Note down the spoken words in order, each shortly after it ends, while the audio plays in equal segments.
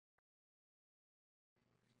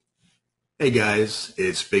Hey guys,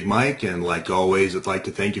 it's Big Mike, and like always, I'd like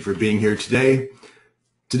to thank you for being here today.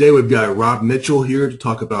 Today we've got Rob Mitchell here to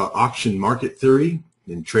talk about auction market theory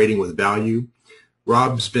and trading with value.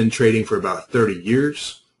 Rob's been trading for about 30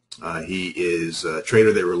 years. He is a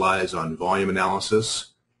trader that relies on volume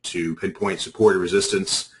analysis to pinpoint support and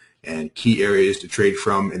resistance and key areas to trade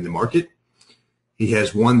from in the market. He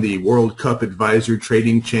has won the World Cup Advisor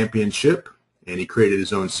Trading Championship, and he created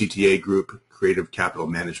his own CTA group, Creative Capital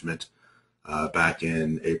Management, back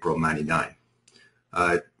in April '99.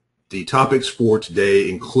 The topics for today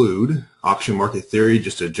include auction market theory,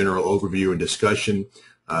 just a general overview and discussion,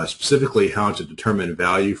 specifically how to determine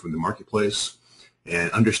value from the marketplace,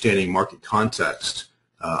 and understanding market context,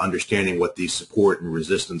 understanding what these support and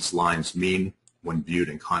resistance lines mean when viewed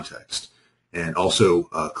in context, and also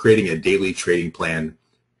creating a daily trading plan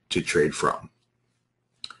to trade from.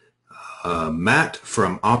 Matt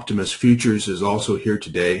from Optimus Futures is also here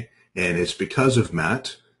today, and it's because of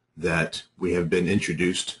Matt that we have been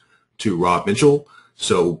introduced to Rob Mitchell.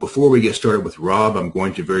 So before we get started with Rob, I'm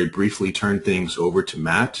going to very briefly turn things over to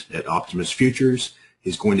Matt at Optimus Futures.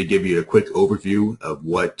 He's going to give you a quick overview of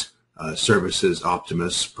what services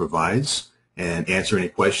Optimus provides and answer any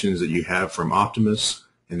questions that you have from Optimus,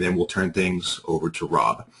 and then we'll turn things over to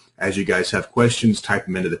Rob. As you guys have questions, type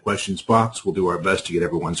them into the questions box. We'll do our best to get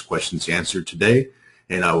everyone's questions answered today.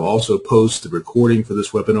 And I will also post the recording for this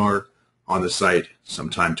webinar on the site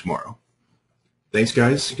sometime tomorrow. Thanks,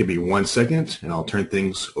 guys. Give me 1 second, and I'll turn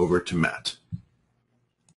things over to Matt.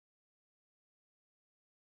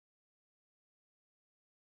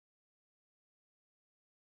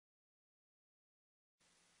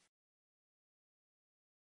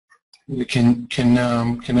 You can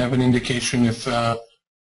I have an indication if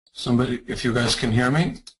if you guys can hear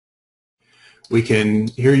me? We can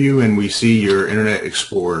hear you, and we see your Internet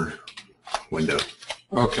Explorer window.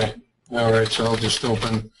 Okay. All right. So I'll just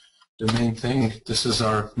open the main thing. This is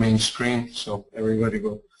our main screen. So everybody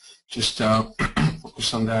go just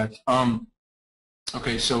focus on that.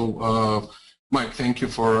 Okay. So Mike, thank you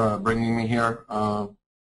for bringing me here,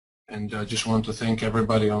 and I just want to thank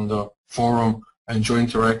everybody on the forum. I enjoy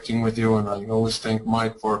interacting with you, and I always thank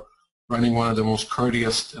Mike for running one of the most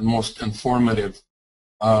courteous and most informative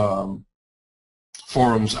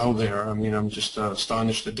forums out there. I mean, I'm just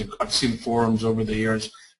astonished that I've seen forums over the years.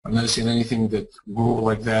 I've never seen anything that grew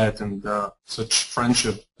like that, and such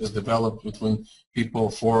friendship is developed between people,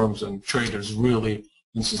 forums, and traders, really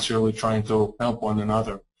and sincerely trying to help one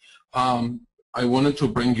another. I wanted to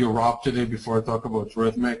bring you Rob today before I talk about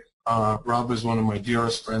Rithmic. Rob is one of my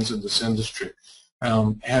dearest friends in this industry.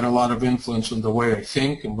 Had a lot of influence on the way I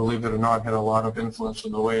think, and believe it or not, had a lot of influence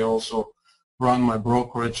on the way I also run my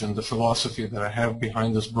brokerage and the philosophy that I have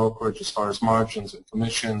behind this brokerage as far as margins and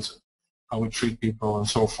commissions and how we treat people and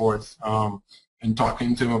so forth. And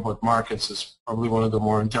talking to him about markets is probably one of the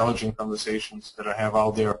more intelligent conversations that I have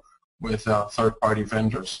out there with third-party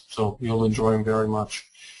vendors. So you'll enjoy him very much.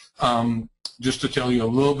 Just to tell you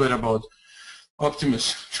a little bit about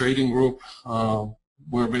Optimus Trading Group,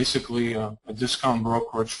 we're basically a discount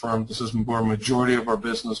brokerage firm. This is where a majority of our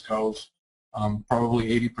business goes,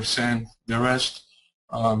 probably 80%. The rest,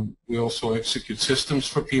 we also execute systems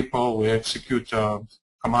for people. We execute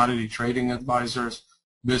commodity trading advisors,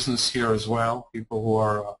 business here as well, people who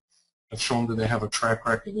are have shown that they have a track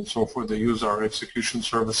record and so forth. They use our execution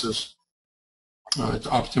services. It's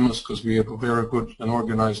Optimus because we have a very good and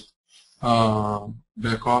organized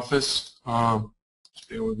back office. Just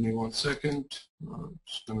bear with me 1 second. I'm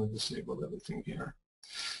just going to disable everything here.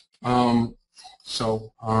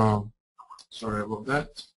 Sorry about that.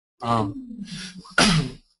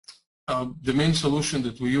 The main solution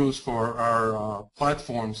that we use for our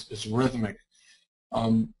platforms is Rithmic.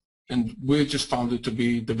 And we just found it to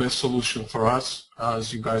be the best solution for us.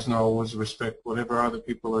 As you guys know, I always respect whatever other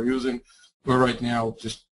people are using. We right now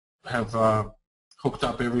just have hooked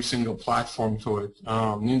up every single platform to it.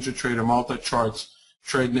 NinjaTrader, MultiCharts,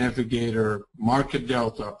 Trade Navigator, Market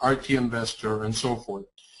Delta, RT Investor, and so forth.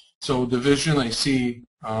 So the vision I see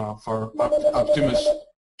for Optimus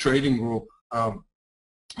Trading Group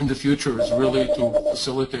in the future is really to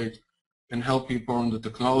facilitate and help people on the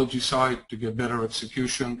technology side to get better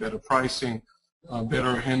execution, better pricing,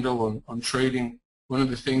 better handle on trading. One of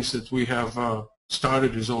the things that we have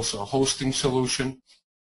started is also a hosting solution,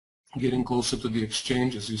 getting closer to the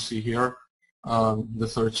exchange, as you see here, the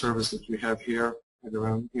third service that we have here, right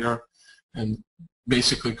around here. And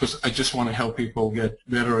basically, because I just want to help people get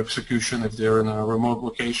better execution if they're in a remote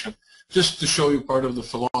location. Just to show you part of the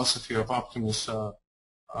philosophy of Optimus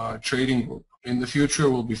Trading Group. In the future,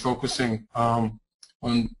 we'll be focusing on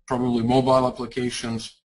probably mobile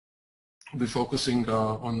applications, We'll be focusing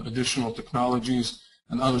on additional technologies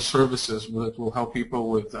and other services that will help people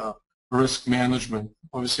with risk management.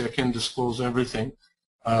 Obviously, I can't disclose everything.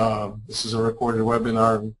 This is a recorded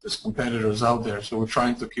webinar, and there's competitors out there, so we're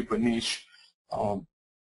trying to keep a niche.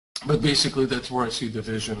 But basically, that's where I see the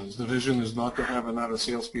vision is. The vision is not to have another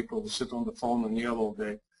salespeople who sit on the phone and yell all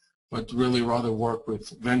day, but really rather work with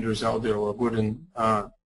vendors out there who are good in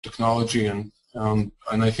technology, and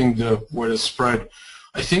I think the word is spread.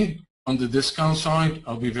 I think on the discount side,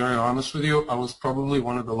 I'll be very honest with you, I was probably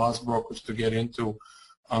one of the last brokers to get into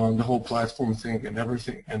the whole platform thing and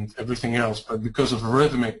everything else, but because of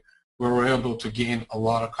Rhythmic, we were able to gain a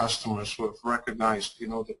lot of customers who have recognized,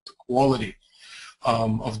 the quality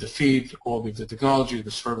of the feed, the quality of the technology, the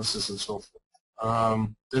services, and so forth.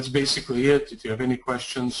 That's basically it. If you have any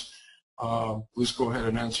questions, please go ahead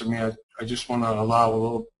and answer me. I just want to allow a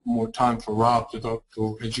little more time for Rob to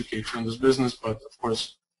educate you on this business, but of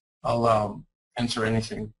course, I'll answer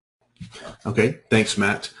anything. Okay, thanks,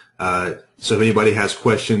 Matt. So if anybody has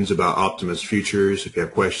questions about Optimus Futures, if you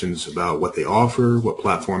have questions about what they offer, what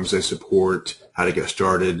platforms they support, how to get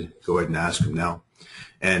started, go ahead and ask them now.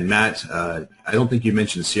 And Matt, I don't think you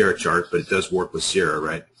mentioned Sierra Chart, but it does work with Sierra,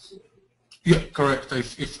 right? Yeah, correct.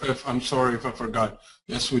 I'm sorry if I forgot.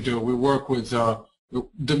 Yes, we do. We work with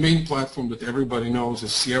the main platform that everybody knows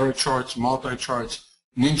is Sierra Charts, Multi-Charts,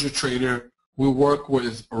 NinjaTrader. We work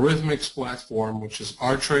with Rhythmic's platform, which is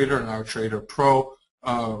RTrader and RTrader Pro.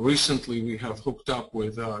 Recently, we have hooked up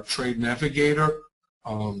with Trade Navigator,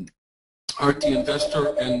 RT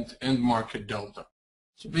Investor, and Market Delta.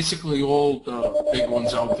 So basically all the big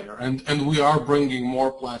ones out there. And we are bringing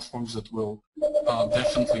more platforms that will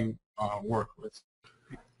definitely work with,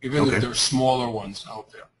 even if they're smaller ones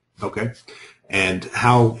out there. Okay. And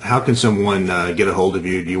how can someone get a hold of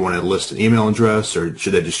you? Do you want to list an email address, or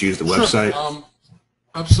should they just use the website? Sure.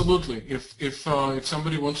 Absolutely. If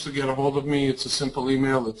somebody wants to get a hold of me, it's a simple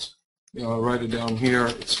email. It's write it down here.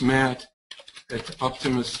 It's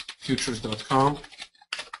matt@optimusfutures.com,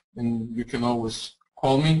 and you can always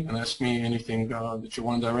call me and ask me anything that you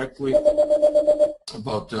want directly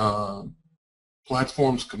about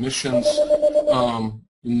platforms, commissions,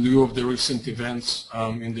 in lieu of the recent events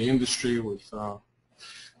in the industry with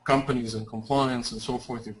companies and compliance and so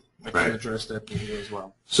forth. I can address that with you as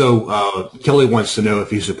well. So Kelly wants to know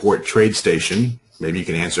if you support TradeStation. Maybe you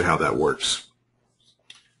can answer how that works.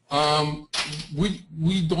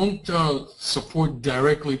 We don't support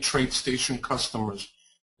directly TradeStation customers.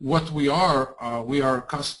 What we are, we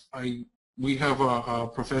have a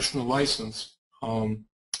professional license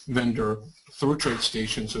vendor through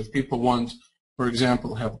TradeStation. So if people want, for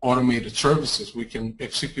example, have automated services, we can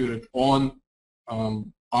execute it on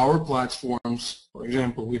our platforms. For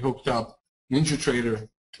example, we hooked up NinjaTrader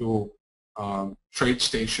to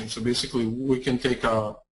TradeStation. So basically, we can take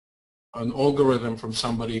an algorithm from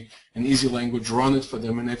somebody in easy language, run it for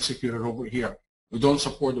them, and execute it over here. We don't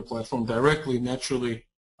support the platform directly. Naturally,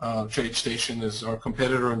 TradeStation is our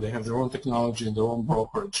competitor, and they have their own technology and their own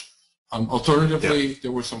brokerage. Alternatively,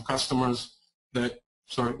 there were some customers that,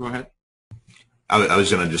 sorry, go ahead. I was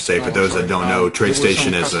going to just say, for those that don't know,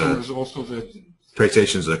 TradeStation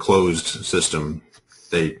is a closed system.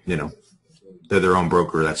 They're their own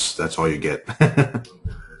broker. That's all you get.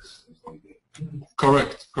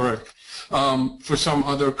 Correct. For some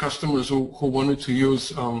other customers who wanted to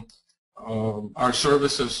use our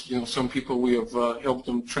services, some people we have helped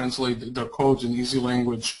them translate their codes in easy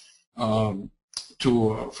language from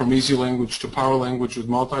easy language to power language with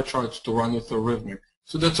multi-charts to run it through Rhythmic.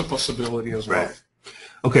 So that's a possibility as well. Right.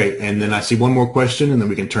 Okay, and then I see one more question, and then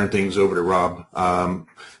we can turn things over to Rob. The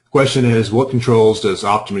question is, what controls does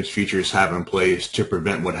Optimus Futures have in place to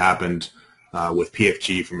prevent what happened with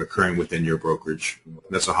PFG from occurring within your brokerage?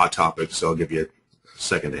 That's a hot topic, so I'll give you a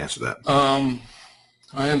second to answer that.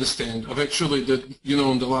 I understand. I've actually,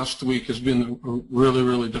 in the last week has been really,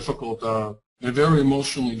 really difficult, a very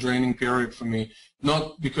emotionally draining period for me,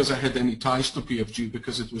 not because I had any ties to PFG,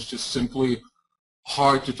 because it was just simply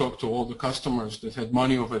hard to talk to all the customers that had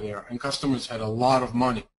money over there, and customers had a lot of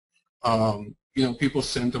money. People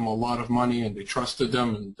sent them a lot of money, and they trusted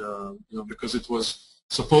them, and because it was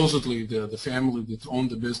supposedly the family that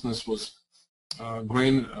owned the business was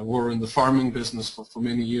were in the farming business for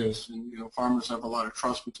many years, and farmers have a lot of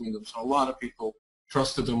trust between them, so a lot of people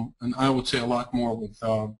trusted them, and I would say a lot more with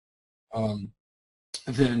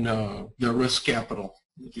than the risk capital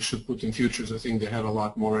that you should put in futures. I think they had a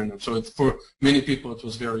lot more in it. So for many people, it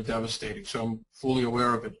was very devastating. So I'm fully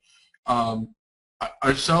aware of it.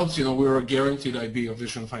 Ourselves, we were a guaranteed IB of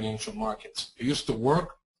Vision Financial Markets. I used to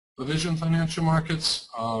work for Vision Financial Markets,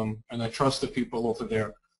 and I trust the people over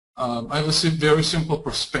there. I have a very simple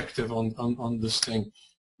perspective on this thing.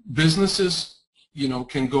 Businesses,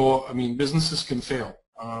 can go, businesses can fail.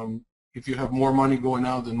 If you have more money going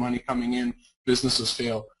out than money coming in, businesses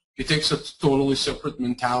fail. It takes a totally separate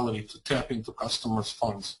mentality to tap into customers'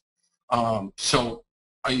 funds. So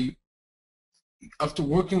after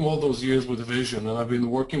working all those years with Vision, and I've been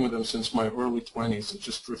working with them since my early 20s, I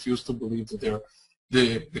just refuse to believe that they're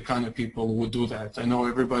the kind of people who would do that. I know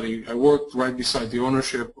everybody. I worked right beside the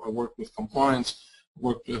ownership. I worked with compliance,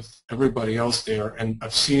 worked with everybody else there, and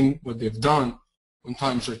I've seen what they've done when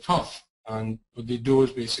times are tough. And what they do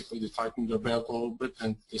is basically they tighten their belt a little bit,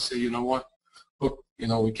 and they say, you know what, look,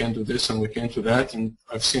 we can't do this and we can't do that. And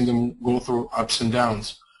I've seen them go through ups and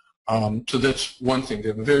downs. So that's one thing. They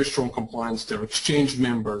have a very strong compliance. They're exchange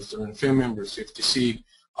members. They're NFA members, CFTC,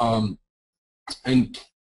 and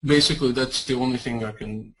basically that's the only thing I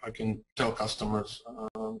can tell customers.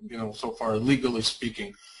 So far, legally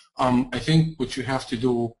speaking, I think what you have to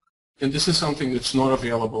do, and this is something that's not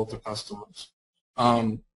available to customers,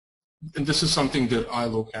 and this is something that I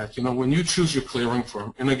look at. When you choose your clearing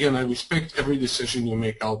firm, and again, I respect every decision you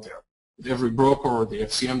make out there, every broker or the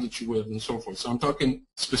FCM that you're with and so forth. So I'm talking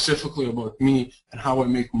specifically about me and how I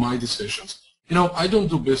make my decisions. I don't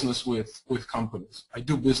do business with companies. I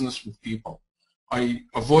do business with people. I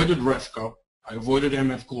avoided RevCo, I avoided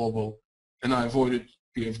MF Global, and I avoided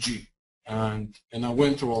PFG. And I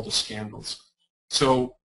went through all the scandals.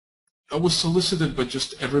 So I was solicited by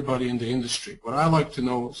just everybody in the industry. What I like to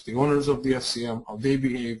know is the owners of the FCM, how they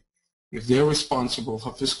behave, if they're responsible,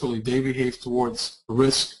 how fiscally they behave towards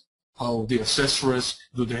risk, how they assess risk,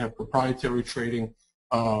 do they have proprietary trading,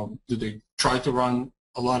 do they try to run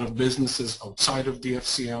a lot of businesses outside of the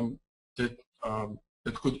FCM that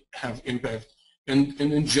could have impact. And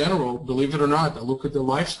in general, believe it or not, I look at the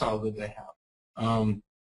lifestyle that they have.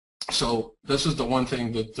 So this is the one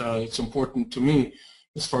thing that it's important to me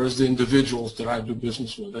as far as the individuals that I do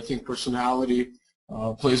business with. I think personality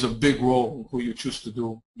plays a big role in who you choose to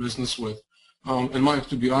do business with. And Mike,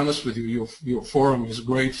 to be honest with you, your forum is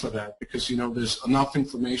great for that because, there's enough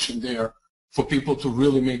information there for people to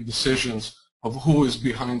really make decisions of who is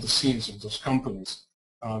behind the scenes of those companies.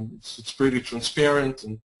 It's pretty transparent,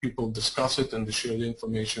 and people discuss it and they share the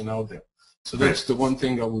information out there. So that's the one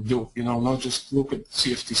thing I would do, not just look at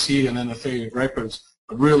CFTC and NFA records,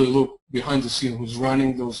 but really look behind the scene who's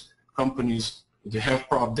running those companies. They have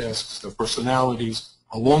prop desks, their personalities,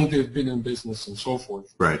 how long they've been in business, and so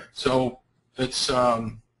forth. Right. So that's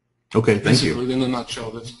okay. Thank you. In a nutshell.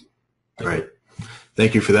 That's right.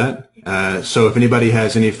 Thank you for that. So if anybody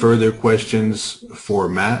has any further questions for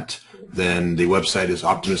Matt, then the website is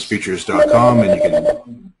optimusfutures.com, and you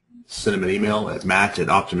can send him an email at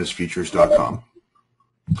matt@optimusfutures.com.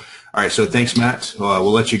 All right, so thanks, Matt.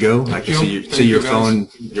 We'll let you go. I can see your phone.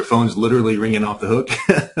 Your phone's literally ringing off the hook.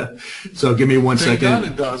 So give me one second. God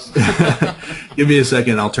it does. Give me a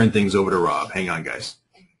second. I'll turn things over to Rob. Hang on, guys.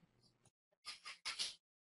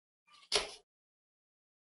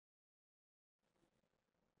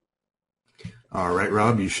 All right,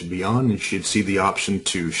 Rob, you should be on. You should see the option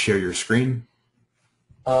to share your screen.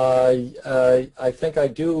 I think I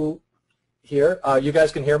do here. You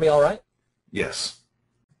guys can hear me all right? Yes.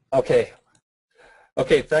 Okay.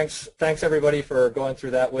 Okay, thanks everybody for going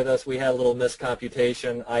through that with us. We had a little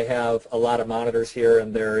miscomputation. I have a lot of monitors here,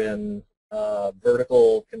 and they're in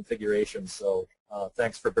vertical configuration, so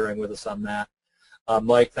thanks for bearing with us on that.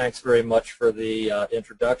 Mike, thanks very much for the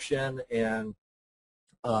introduction, and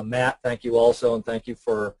Matt, thank you also, and thank you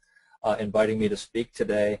for inviting me to speak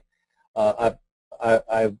today. I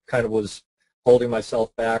kind of was holding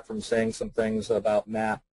myself back from saying some things about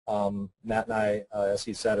Matt. Matt and I, as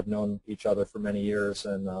he said, have known each other for many years,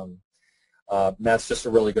 and Matt's just a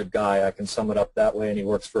really good guy. I can sum it up that way, and he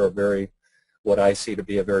works for what I see to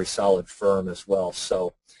be a very solid firm as well.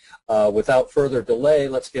 So without further delay,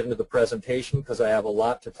 let's get into the presentation because I have a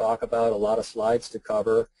lot to talk about, a lot of slides to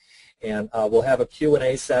cover, and we'll have a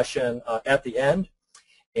Q&A session at the end.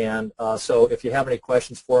 And so if you have any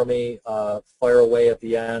questions for me, fire away at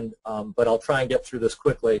the end, but I'll try and get through this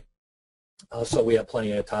quickly so we have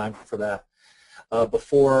plenty of time for that.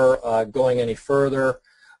 Before going any further,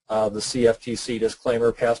 the CFTC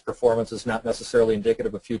disclaimer, past performance is not necessarily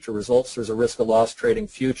indicative of future results. There's a risk of loss trading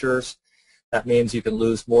futures. That means you can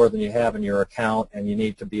lose more than you have in your account, and you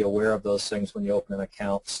need to be aware of those things when you open an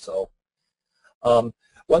account. So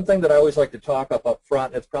one thing that I always like to talk up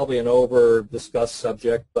front, it's probably an over-discussed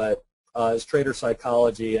subject, but is trader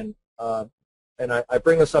psychology. And I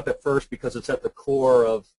bring this up at first because it's at the core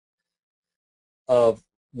of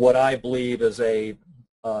what I believe is an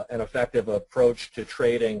effective approach to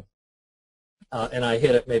trading. and I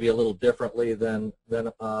hit it maybe a little differently than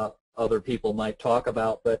other people might talk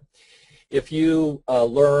about. But if you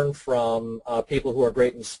learn from people who are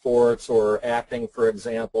great in sports or acting, for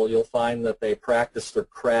example, you'll find that they practice their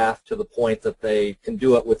craft to the point that they can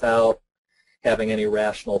do it without having any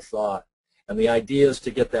rational thought. And the idea is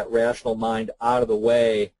to get that rational mind out of the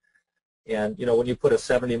way. And, you know, when you put a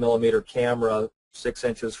 70-millimeter camera 6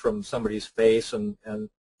 inches from somebody's face, and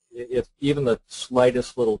if even the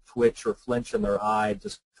slightest little twitch or flinch in their eye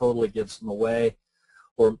just totally gives them away,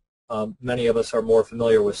 or many of us are more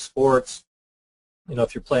familiar with sports. You know,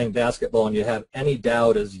 if you're playing basketball and you have any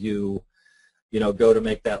doubt as you go to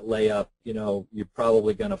make that layup, you know, you're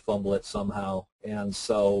probably going to fumble it somehow. And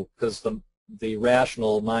so, because the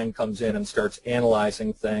rational mind comes in and starts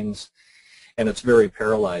analyzing things, and it's very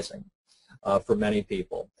paralyzing for many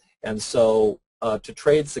people. And so, to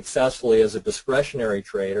trade successfully as a discretionary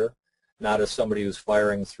trader, not as somebody who's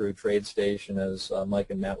firing through TradeStation, as Mike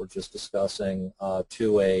and Matt were just discussing,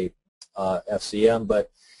 to a FCM,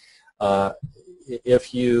 but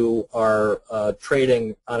if you are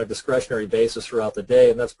trading on a discretionary basis throughout the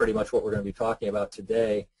day, and that's pretty much what we're going to be talking about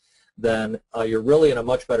today, then you're really in a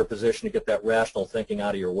much better position to get that rational thinking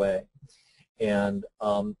out of your way. And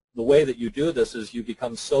the way that you do this is you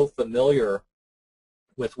become so familiar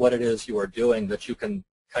with what it is you are doing that you can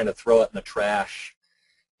kind of throw it in the trash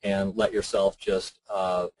and let yourself just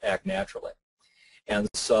act naturally, and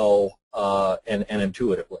so and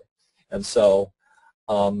intuitively. And so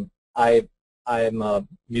I'm a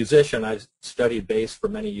musician. I've studied bass for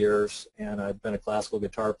many years, and I've been a classical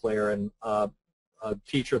guitar player. And a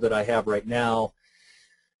teacher that I have right now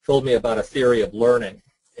told me about a theory of learning,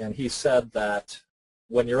 and he said that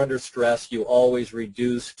when you're under stress, you always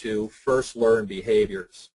reduce to first learned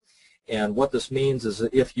behaviors. And what this means is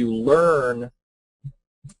that if you learn,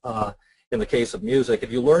 in the case of music,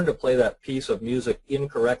 if you learn to play that piece of music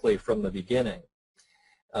incorrectly from the beginning,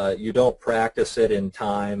 you don't practice it in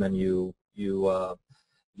time, and you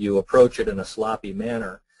approach it in a sloppy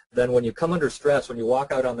manner, then when you come under stress, when you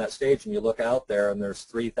walk out on that stage and you look out there and there's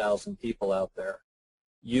 3,000 people out there,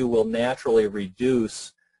 you will naturally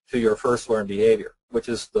reduce to your first learned behavior, which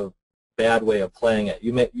is the bad way of playing it.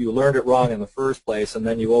 You learned it wrong in the first place, and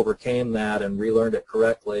then you overcame that and relearned it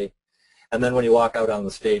correctly, and then when you walk out on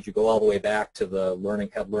the stage, you go all the way back to the learning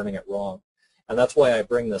it wrong. And that's why I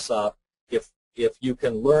bring this up. If you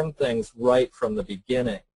can learn things right from the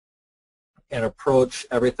beginning and approach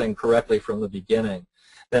everything correctly from the beginning,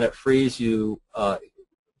 then it frees you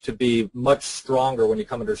to be much stronger when you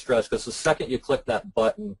come under stress, because the second you click that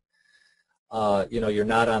button, you're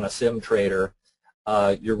not on a sim trader.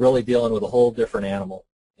 You're really dealing with a whole different animal.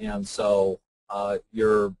 And so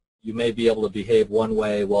you may be able to behave one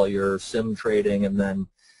way while you're sim trading, and then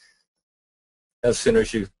as soon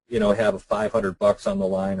as you have $500 on the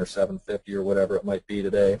line, or $750 or whatever it might be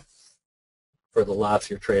today for the lots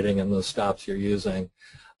you're trading and the stops you're using,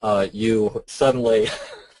 you suddenly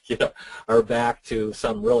are back to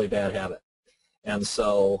some really bad habit. And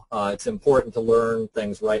so it's important to learn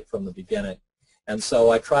things right from the beginning. And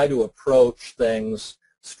so I try to approach things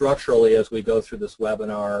structurally as we go through this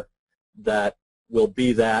webinar that will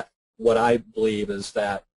be what I believe is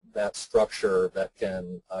that structure that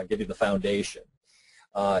can give you the foundation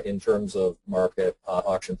in terms of market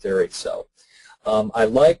auction theory. So I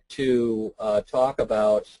like to talk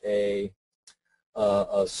about a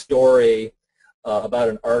story about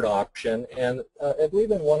an art auction, and I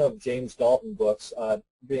believe in one of James Dalton books.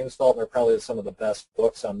 James Dalton are probably some of the best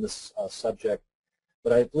books on this subject,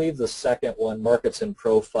 but I believe the second one, Markets in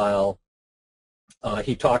Profile,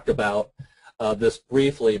 he talked about this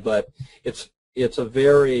briefly, but it's a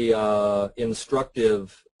very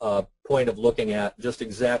instructive point of looking at just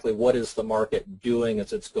exactly what is the market doing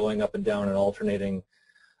as it's going up and down and alternating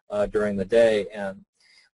during the day. And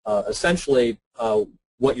essentially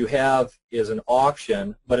what you have is an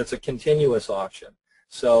auction, but it's a continuous auction.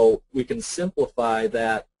 So we can simplify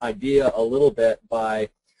that idea a little bit by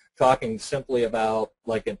talking simply about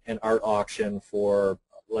like an art auction for,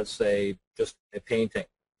 let's say, just a painting.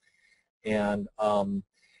 And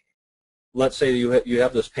let's say you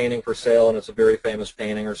have this painting for sale, and it's a very famous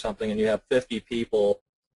painting or something, and you have 50 people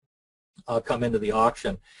come into the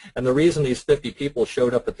auction. And the reason these 50 people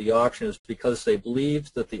showed up at the auction is because they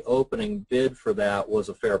believed that the opening bid for that was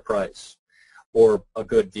a fair price, or a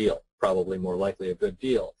good deal, probably more likely a good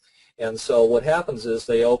deal. And so what happens is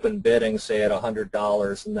they open bidding, say, at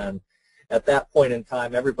 $100, and then at that point in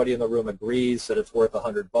time, everybody in the room agrees that it's worth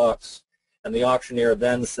 $100, and the auctioneer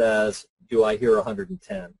then says, do I hear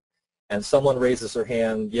 110? And someone raises their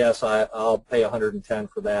hand, yes, I'll pay 110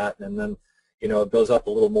 for that, and then you know, it goes up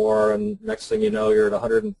a little more, and next thing you know, you're at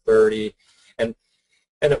 130, and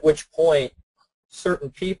at which point,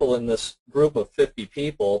 certain people in this group of 50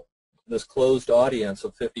 people, this closed audience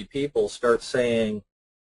of 50 people, start saying,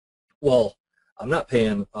 well, I'm not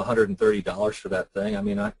paying $130 for that thing. I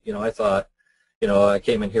mean, I thought, you know, I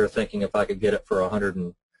came in here thinking if I could get it for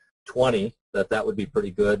 120, that would be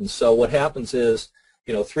pretty good. And so what happens is,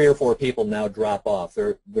 you know, 3 or 4 people now drop off.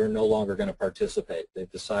 They're no longer going to participate.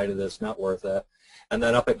 They've decided it's not worth it. And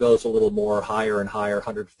then up it goes a little more, higher and higher,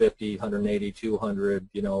 150, 180, 200,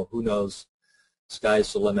 you know, who knows,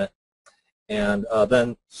 sky's the limit. And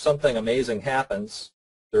then something amazing happens.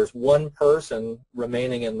 There's one person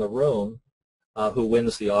remaining in the room who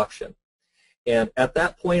wins the auction. And at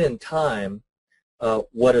that point in time,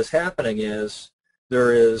 what is happening is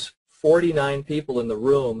there is 49 people in the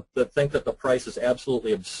room that think that the price is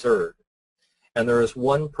absolutely absurd. And there is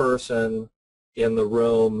one person in the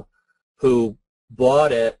room who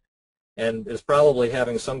bought it and is probably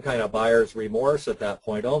having some kind of buyer's remorse at that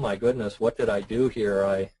point. Oh my goodness, what did I do here?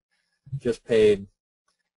 I just paid,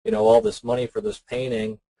 you know, all this money for this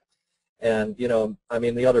painting. And, you know, I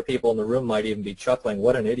mean, the other people in the room might even be chuckling,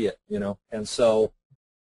 what an idiot, you know. And so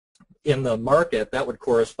in the market, that would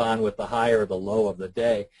correspond with the high or the low of the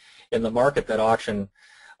day. In the market, that auction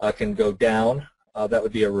can go down. That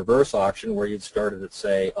would be a reverse auction where you'd start it at,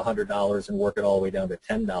 say, $100 and work it all the way down to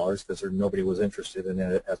 $10 because nobody was interested in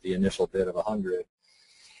it at the initial bid of $100.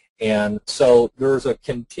 And so there's a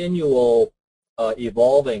continual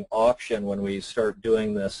evolving auction when we start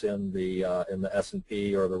doing this in the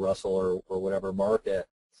S&P or the Russell or whatever market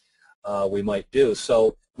we might do.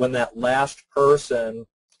 So when that last person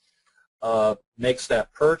makes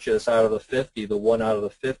that purchase out of the 50, the one out of the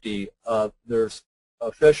 50, there's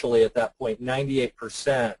officially at that point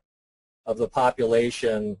 98% of the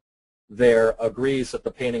population there agrees that the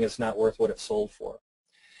painting is not worth what it sold for.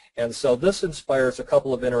 And so this inspires a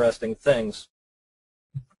couple of interesting things.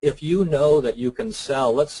 If you know that you can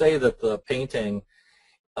sell, let's say that the painting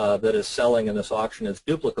that is selling in this auction is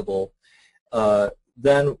duplicable,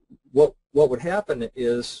 then what would happen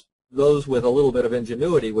is those with a little bit of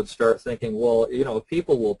ingenuity would start thinking, well, you know, if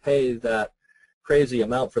people will pay that crazy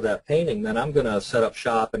amount for that painting, then I'm going to set up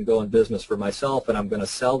shop and go in business for myself, and I'm going to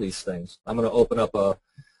sell these things. I'm going to open up a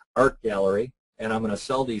art gallery, and I'm going to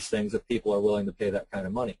sell these things if people are willing to pay that kind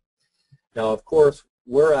of money. Now, of course,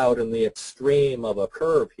 we're out in the extreme of a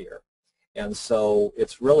curve here, and so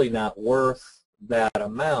it's really not worth that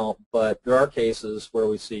amount, but there are cases where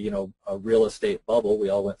we see, you know, a real estate bubble. We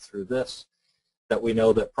all went through this, that we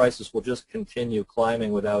know that prices will just continue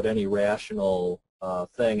climbing without any rational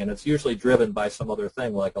thing, and it's usually driven by some other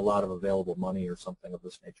thing like a lot of available money or something of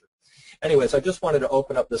this nature. Anyways, I just wanted to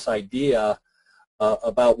open up this idea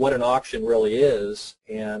about what an auction really is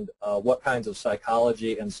and what kinds of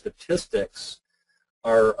psychology and statistics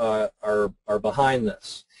are behind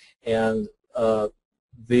this. And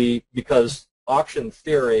because auction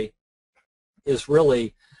theory is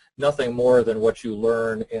really nothing more than what you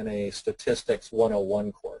learn in a Statistics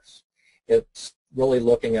 101 course. It's really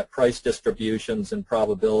looking at price distributions and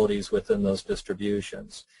probabilities within those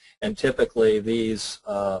distributions. And typically these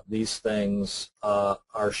things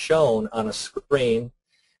are shown on a screen,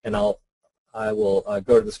 and I will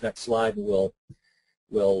go to this next slide and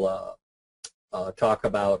we'll talk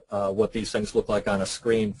about what these things look like on a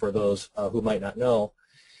screen for those who might not know.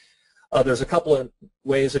 There's a couple of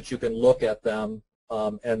ways that you can look at them,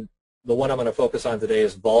 and the one I'm going to focus on today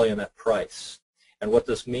is volume at price. And what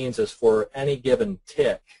this means is for any given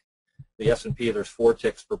tick, the S&P there's 4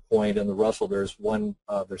 ticks per point, and the Russell there's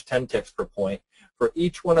 10 ticks per point. For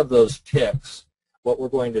each one of those ticks, what we're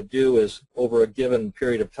going to do is over a given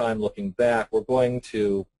period of time looking back, we're going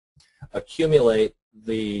to accumulate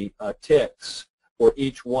the ticks for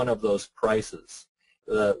each one of those prices,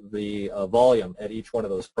 the volume at each one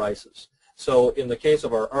of those prices. So in the case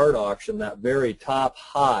of our art auction, that very top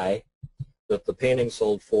high that the painting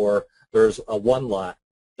sold for, there's a one lot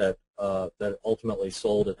that ultimately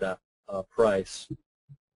sold at that price.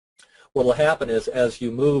 What will happen is as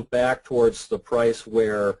you move back towards the price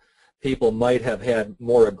where people might have had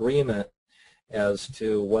more agreement as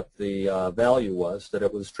to what the value was, that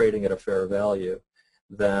it was trading at a fair value,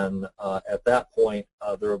 then at that point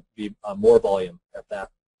there will be more volume at that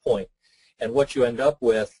point. And what you end up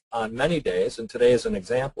with on many days, and today is an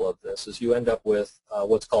example of this, is you end up with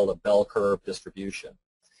what's called a bell curve distribution.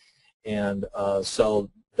 And so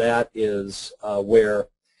that is where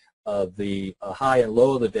the high and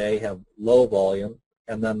low of the day have low volume,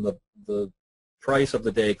 and then the price of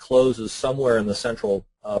the day closes somewhere in the central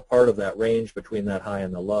part of that range between that high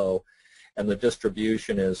and the low. and the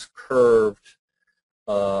distribution is curved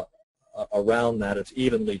around that. It's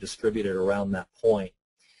evenly distributed around that point.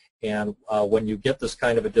 And when you get this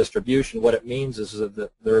kind of a distribution, what it means is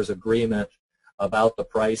that there is agreement about the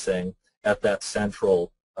pricing at that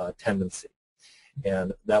central tendency.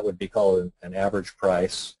 And that would be called an average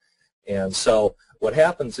price. And so what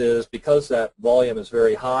happens is, because that volume is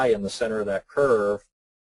very high in the center of that curve,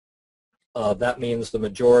 that means the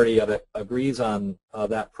majority of it agrees on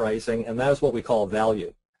that pricing, and that is what we call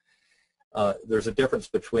value. There's a difference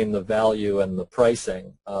between the value and the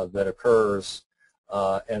pricing that occurs.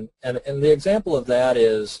 And the example of that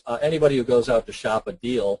is anybody who goes out to shop a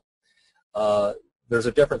deal, there's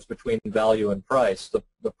a difference between value and price.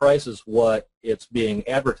 The price is what it's being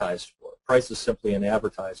advertised for. Price is simply an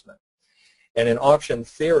advertisement. And in auction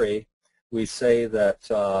theory, we say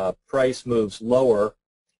that price moves lower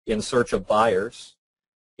in search of buyers,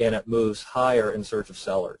 and it moves higher in search of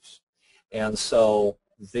sellers. And so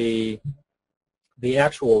the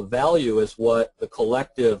actual value is what the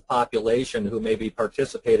collective population who may be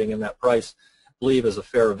participating in that price believe is a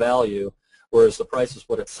fair value, whereas the price is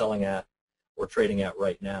what it's selling at or trading at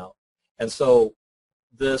right now. And so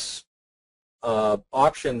this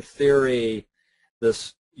auction theory,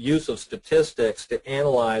 this use of statistics to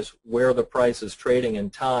analyze where the price is trading in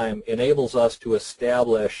time, enables us to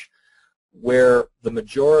establish where the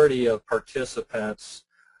majority of participants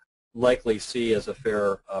likely see as a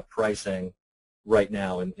fair pricing right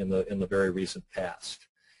now in the very recent past.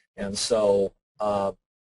 And so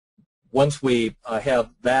once we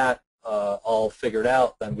have that all figured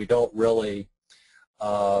out, then we don't really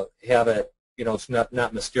have it, it's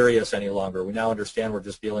not mysterious any longer. We now understand we're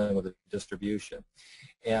just dealing with a distribution.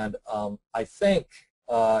 And I think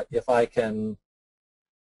if I can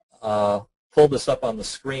pull this up on the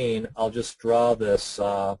screen, I'll just draw this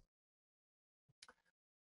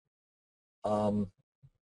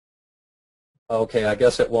okay, I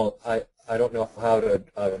guess it won't. I don't know how to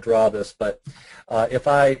draw this, but if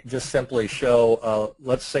I just simply show,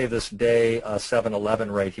 let's say this day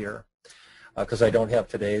 7-11 right here, because I don't have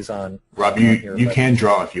today's on. Rob, you can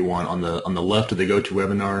draw if you want. On the left of the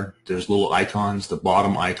GoToWebinar, there's little icons. The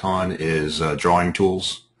bottom icon is drawing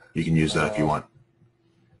tools. You can use that if you want.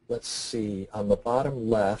 Let's see, on the bottom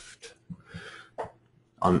left.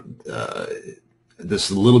 On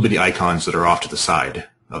this little bitty icons that are off to the side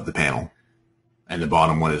of the panel. And the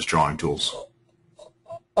bottom one is drawing tools.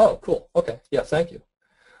 Oh, cool. Okay. Yeah, thank you.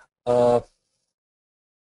 Okay,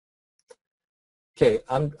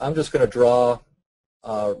 I'm just going to draw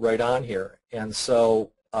right on here. And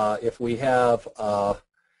so if we have,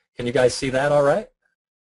 can you guys see that all right?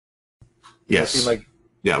 Yes. See my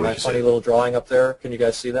my funny little drawing up there? Can you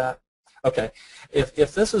guys see that? Okay.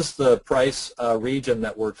 If this is the price region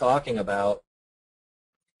that we're talking about,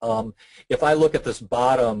 if I look at this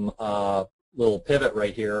bottom little pivot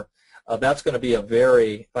right here, that's going to be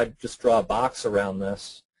if I just draw a box around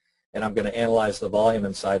this, and I'm going to analyze the volume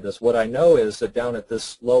inside this, what I know is that down at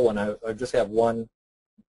this low one, I just have one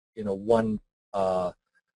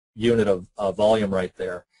unit of volume right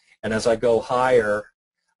there. And as I go higher,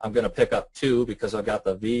 I'm going to pick up 2 because I've got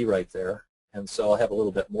the V right there, and so I'll have a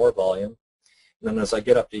little bit more volume. And then as I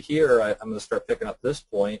get up to here, I'm going to start picking up this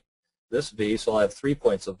point, this V, so I'll have 3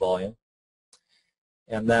 points of volume.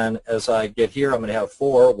 And then as I get here, I'm going to have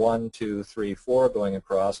 4, 1, 2, 3, 4 going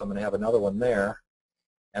across. I'm going to have another one there.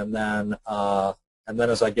 And then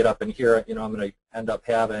as I get up in here, I'm going to end up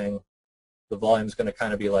having the volume's going to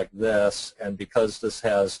kind of be like this. And because this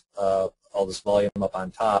has all this volume up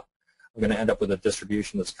on top, I'm going to end up with a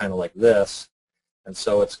distribution that's kind of like this. And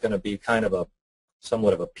so it's going to be kind of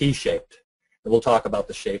somewhat of a P-shaped. And we'll talk about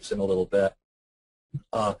the shapes in a little bit.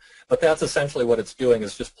 But that's essentially what it's doing,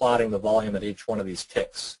 is just plotting the volume at each one of these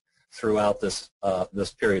ticks throughout this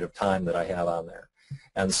period of time that I have on there.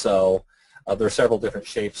 And so there are several different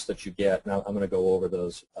shapes that you get, and I'm going to go over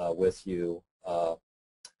those with you. I'm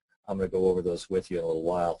going to go over those with you in a little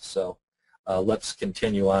while. So let's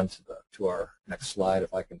continue on to our next slide,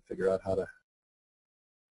 if I can figure out how to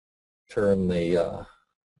turn the,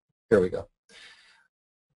 here we go.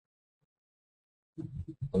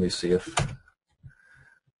 Let me see if,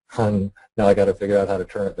 now I got to figure out how to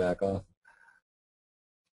turn it back off.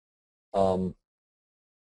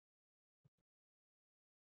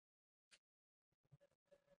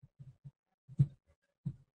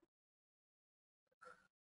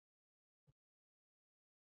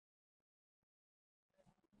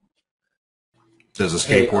 Does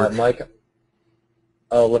escape work? Mike,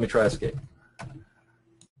 let me try escape.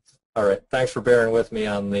 All right, thanks for bearing with me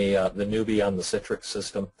on the newbie on the Citrix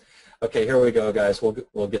system. Okay, here we go, guys.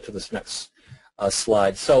 We'll get to this next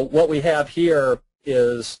slide. So what we have here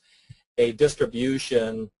is a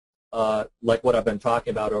distribution like what I've been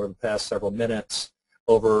talking about over the past several minutes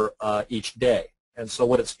over each day. And so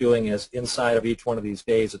what it's doing is inside of each one of these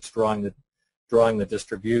days, it's drawing the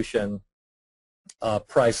distribution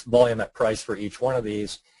price, volume at price for each one of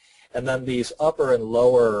these. And then these upper and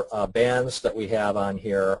lower bands that we have on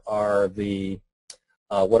here are the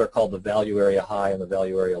what are called the value area high and the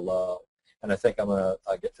value area low. And I think I'm going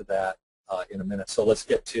to get to that in a minute. So let's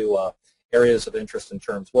get to areas of interest in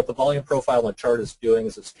terms. What the volume profile on the chart is doing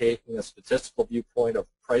is it's taking a statistical viewpoint of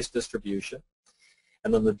price distribution,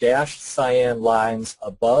 and then the dashed cyan lines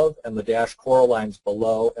above and the dashed coral lines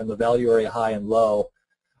below and the value area high and low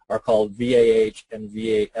are called VAH and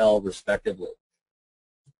VAL respectively.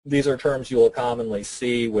 These are terms you will commonly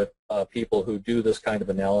see with people who do this kind of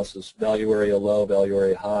analysis: value area low, value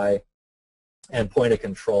area high, and point of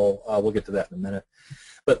control. We'll get to that in a minute.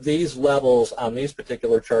 But these levels on these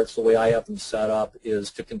particular charts, the way I have them set up,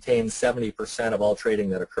 is to contain 70% of all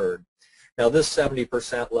trading that occurred. Now this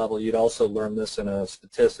 70% level, you'd also learn this in a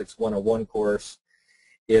statistics 101 course,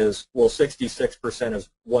 is, well, 66% is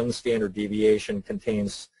one standard deviation,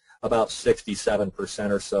 contains about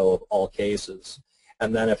 67% or so of all cases.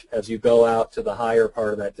 And then as you go out to the higher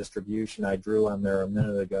part of that distribution I drew on there a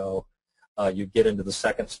minute ago, you get into the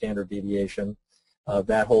second standard deviation.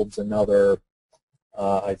 That holds another,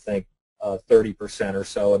 I think, 30% or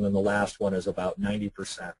so, and then the last one is about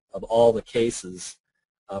 90% of all the cases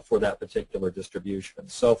for that particular distribution.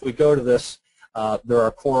 So if we go to this, there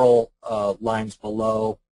are coral lines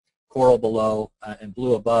below, coral below, and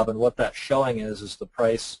blue above, and what that's showing is the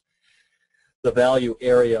price, the value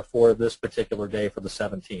area for this particular day for the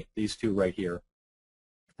 17th, these two right here.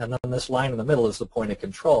 And then this line in the middle is the point of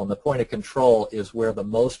control, and the point of control is where the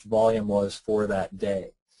most volume was for that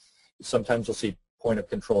day. Sometimes you'll see point of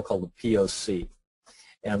control called the POC.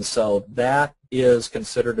 And so that is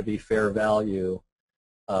considered to be fair value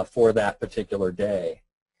for that particular day,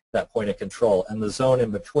 that point of control. And the zone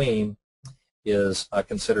in between is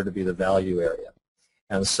considered to be the value area.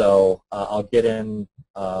 And so I'll get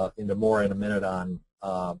into more in a minute on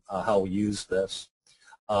how we use this.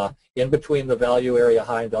 In between the value area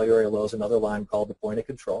high and value area low is another line called the point of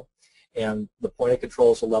control. And the point of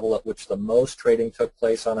control is the level at which the most trading took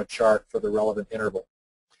place on a chart for the relevant interval.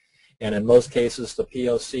 And in most cases, the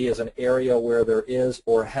POC is an area where there is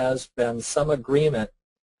or has been some agreement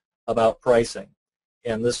about pricing.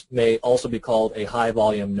 And this may also be called a high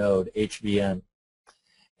volume node, HVN,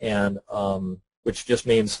 and which just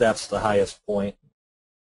means that's the highest point.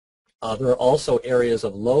 There are also areas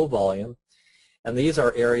of low volume, and these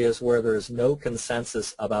are areas where there is no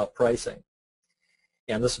consensus about pricing.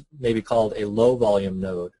 And this may be called a low volume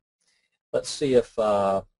node. Let's see if,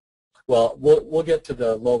 well, we'll get to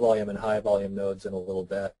the low volume and high volume nodes in a little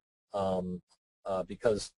bit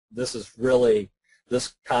because this is really,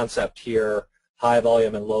 this concept here, high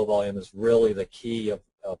volume and low volume, is really the key of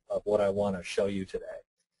what I want to show you today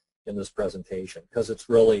in this presentation, because it's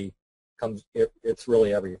really it's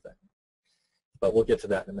really everything. But we'll get to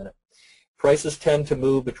that in a minute. Prices tend to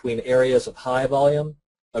move between areas of high volume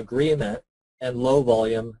agreement and low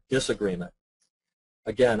volume disagreement.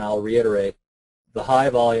 Again, I'll reiterate, the high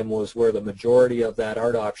volume was where the majority of that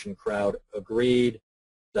art auction crowd agreed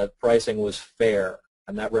that pricing was fair,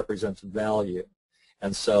 and that represents value.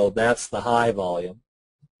 And so that's the high volume.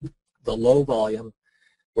 The low volume,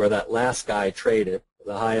 where that last guy traded,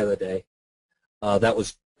 the high of the day,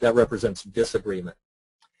 that represents disagreement.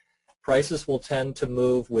 Prices will tend to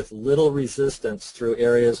move with little resistance through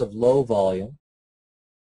areas of low volume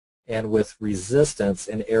and with resistance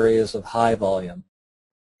in areas of high volume.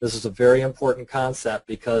 This is a very important concept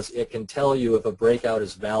because it can tell you if a breakout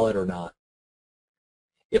is valid or not.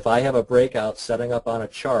 If I have a breakout setting up on a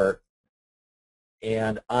chart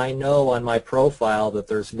and I know on my profile that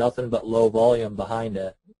there's nothing but low volume behind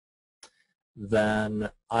it, then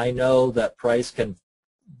I know that price can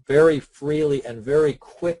very freely and very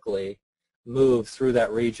quickly move through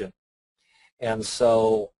that region. And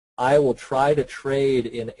so I will try to trade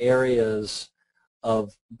in areas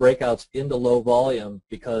of breakouts into low volume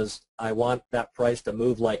because I want that price to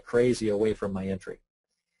move like crazy away from my entry.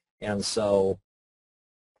 And so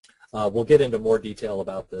we'll get into more detail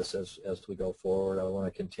about this as we go forward. I want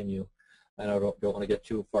to continue, and I don't want to get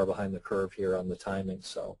too far behind the curve here on the timing.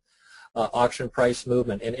 So auction price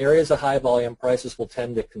movement. In areas of high volume, prices will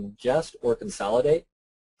tend to congest or consolidate,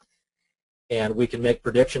 and we can make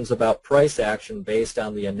predictions about price action based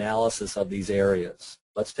on the analysis of these areas.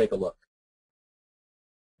 Let's take a look.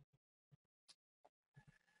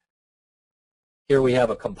 Here we have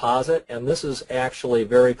a composite, and this is actually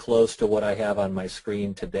very close to what I have on my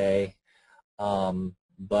screen today,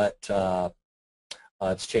 but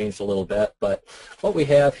it's changed a little bit. But what we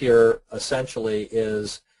have here essentially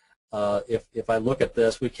is, if I look at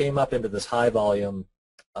this, we came up into this high volume.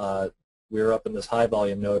 We were up in this high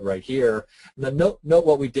volume node right here. And then note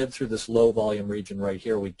what we did through this low volume region right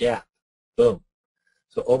here. We gapped. Boom.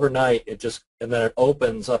 So overnight, and then it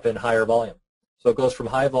opens up in higher volume. So it goes from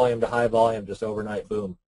high volume to high volume, just overnight,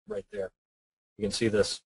 boom, right there. You can see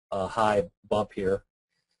this high bump here.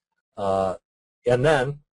 And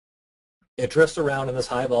then it drifts around in this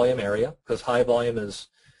high volume area, because high volume is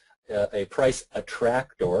a price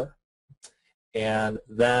attractor. And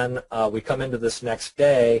then we come into this next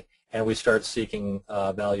day, and we start seeking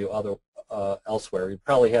value elsewhere. We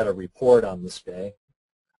probably had a report on this day.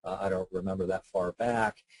 I don't remember that far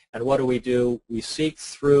back. And what do? We seek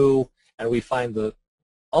through, and we find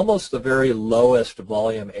almost the very lowest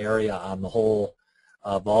volume area on the whole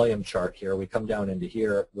volume chart here. We come down into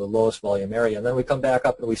here, the lowest volume area, and then we come back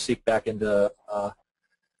up and we seek back into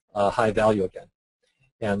high value again.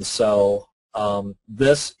 And so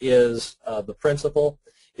this is the principle,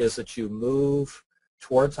 is that you move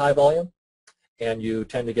towards high volume, and you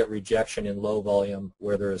tend to get rejection in low volume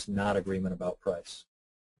where there is not agreement about price.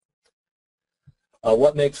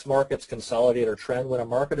 What makes markets consolidate or trend? When a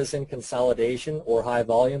market is in consolidation or high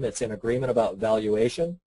volume, it's in agreement about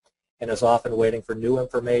valuation and is often waiting for new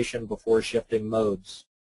information before shifting modes.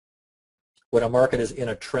 When a market is in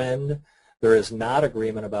a trend, there is not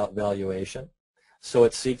agreement about valuation, so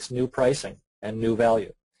it seeks new pricing and new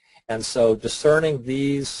value. And so discerning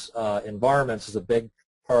these environments is a big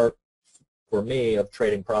part for me of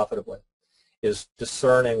trading profitably, is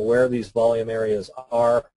discerning where these volume areas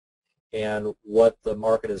are and what the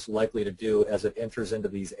market is likely to do as it enters into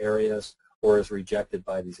these areas or is rejected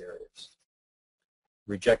by these areas.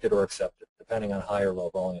 Rejected or accepted, depending on high or low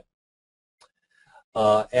volume.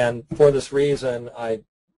 And for this reason,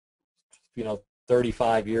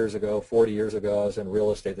 35 years ago, 40 years ago, I was in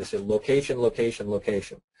real estate. They said location, location,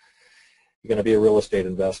 location. You're going to be a real estate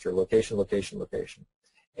investor. Location, location, location.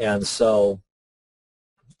 And so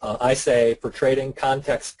I say for trading,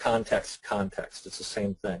 context, context, context. It's the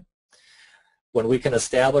same thing. When we can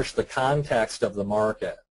establish the context of the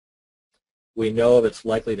market, we know if it's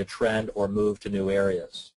likely to trend or move to new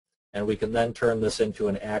areas. And we can then turn this into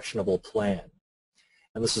an actionable plan.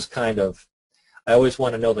 And this is I always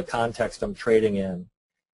want to know the context I'm trading in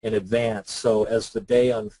advance. So as the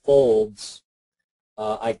day unfolds,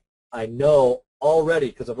 I know already,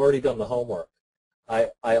 because I've already done the homework, I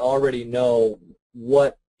already know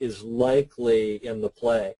what is likely in the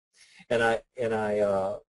play. And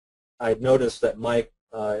I noticed that Mike,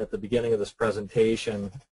 at the beginning of this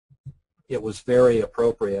presentation, it was very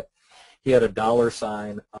appropriate. He had a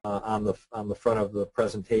 $ on the front of the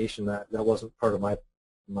presentation. That wasn't part of my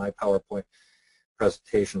PowerPoint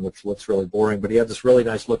presentation, which looks really boring. But he had this really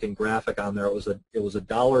nice looking graphic on there. It was a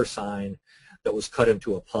 $ that was cut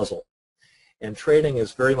into a puzzle. And trading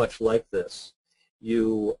is very much like this.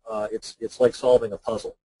 It's like solving a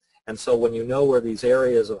puzzle. And so when you know where these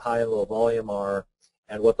areas of high and low volume are,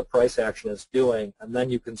 and what the price action is doing, and then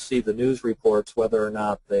you can see the news reports, whether or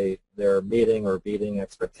not they're meeting or beating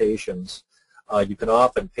expectations, you can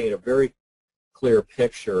often paint a very clear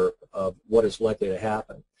picture of what is likely to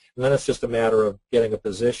happen. And then it's just a matter of getting a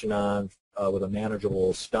position on with a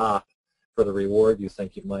manageable stop for the reward you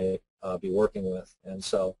think you might be working with. And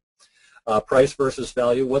so price versus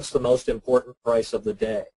value, what's the most important price of the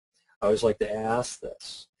day? I always like to ask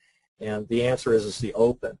this. And the answer is the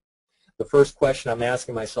open. The first question I'm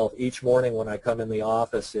asking myself each morning when I come in the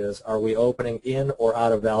office is, are we opening in or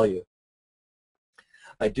out of value?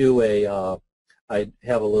 I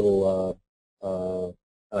have a little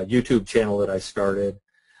YouTube channel that I started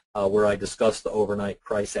where I discuss the overnight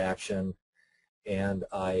price action, and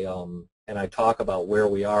I talk about where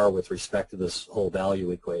we are with respect to this whole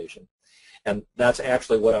value equation. And that's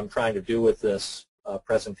actually what I'm trying to do with this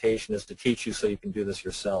presentation, is to teach you so you can do this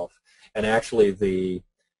yourself. And actually the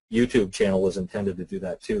YouTube channel was intended to do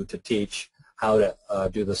that too, to teach how to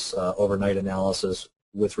do this overnight analysis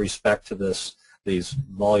with respect to these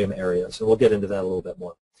volume areas. And we'll get into that a little bit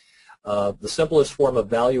more. The simplest form of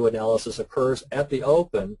value analysis occurs at the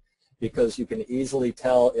open because you can easily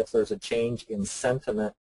tell if there's a change in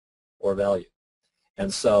sentiment or value.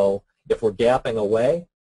 And so if we're gapping away,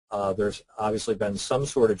 there's obviously been some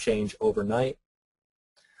sort of change overnight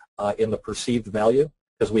in the perceived value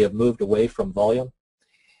because we have moved away from volume.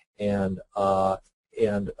 And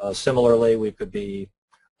similarly, we could be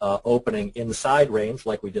opening inside range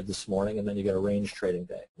like we did this morning, and then you get a range trading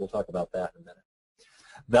day. We'll talk about that in a minute.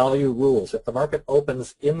 Value rules. If the market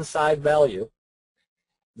opens inside value,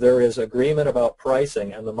 there is agreement about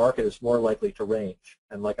pricing and the market is more likely to range.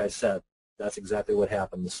 And like I said, that's exactly what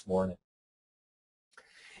happened this morning.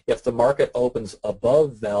 If the market opens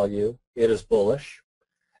above value, it is bullish,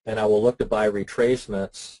 and I will look to buy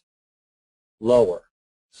retracements lower.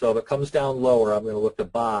 So if it comes down lower, I'm going to look to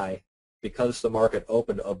buy. Because the market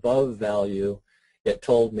opened above value, it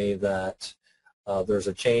told me that there's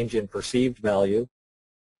a change in perceived value,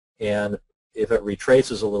 and if it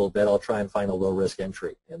retraces a little bit, I'll try and find a low-risk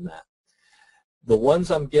entry in that. The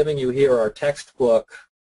ones I'm giving you here are textbook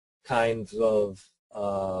kinds of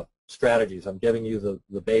strategies. I'm giving you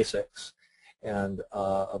the basics, and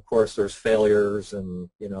of course there's failures, and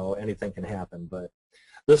anything can happen. But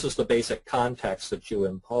this is the basic context that you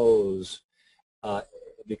impose,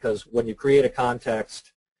 because when you create a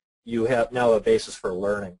context, you have now a basis for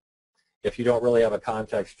learning. If you don't really have a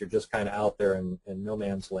context, you're just kind of out there in no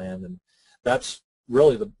man's land, and that's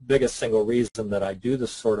really the biggest single reason that I do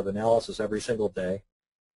this sort of analysis every single day,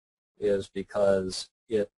 is because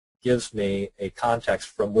it gives me a context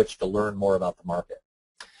from which to learn more about the market.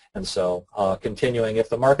 And so continuing, if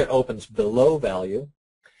the market opens below value,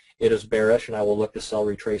 it is bearish, and I will look to sell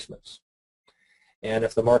retracements. And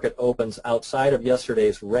if the market opens outside of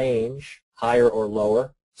yesterday's range, higher or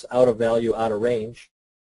lower, it's out of value, out of range,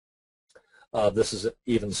 this is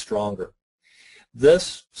even stronger.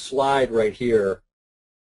 This slide right here,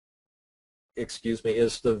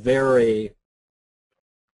 is the very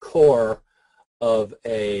core of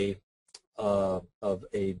I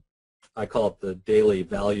call it the daily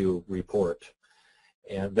value report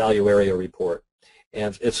and value area report.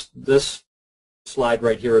 And this slide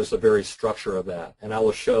right here is the very structure of that, and I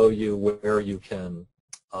will show you where you can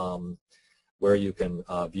view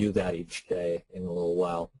that each day in a little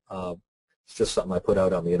while. It's just something I put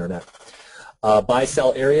out on the internet. Buy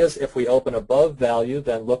sell areas. If we open above value,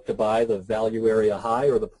 then look to buy the value area high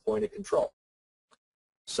or the point of control.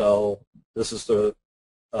 So this is the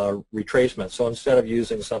retracement. So instead of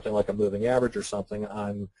using something like a moving average or something,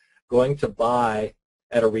 I'm going to buy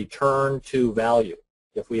at a return to value.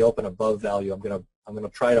 If we open above value, I'm going to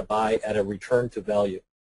try to buy at a return to value,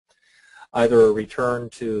 either a return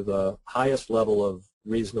to the highest level of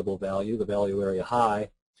reasonable value, the value area high,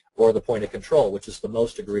 or the point of control, which is the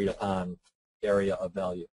most agreed upon area of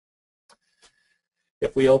value.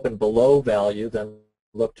 If we open below value, then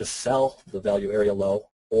look to sell the value area low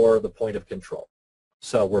or the point of control.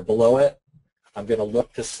 So we're below it. I'm going to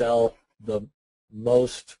look to sell the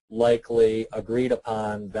most likely agreed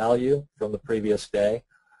upon value from the previous day,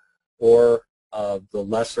 or the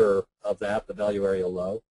lesser of that, the value area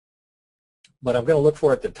low. But I'm going to look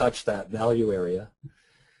for it to touch that value area.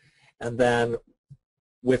 And then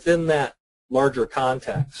within that larger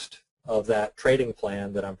context of that trading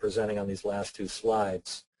plan that I'm presenting on these last two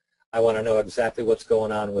slides, I want to know exactly what's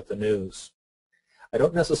going on with the news. I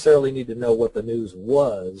don't necessarily need to know what the news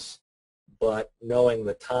was, but knowing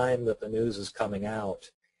the time that the news is coming out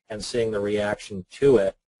and seeing the reaction to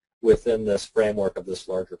it within this framework of this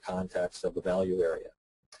larger context of the value area.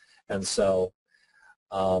 And so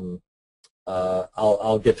I'll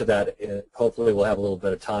get to that. Hopefully we'll have a little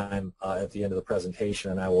bit of time at the end of the presentation,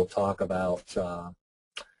 and I will talk about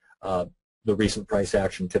the recent price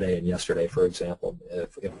action today and yesterday, for example,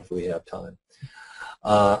 if we have time.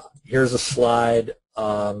 Here's a slide.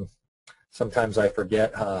 Sometimes I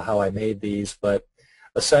forget how I made these, but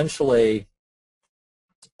essentially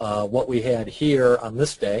what we had here on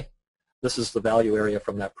this day, this is the value area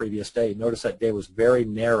from that previous day. Notice that day was very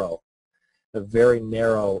narrow, a very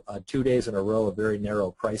narrow, 2 days in a row, a very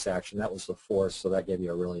narrow price action. That was the fourth, so that gave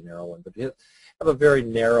you a really narrow one. But you have a very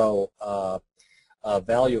narrow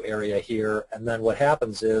value area here, and then what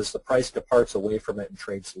happens is the price departs away from it and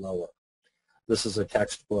trades lower. This is a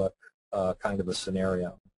textbook kind of a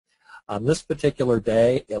scenario. On this particular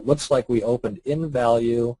day, it looks like we opened in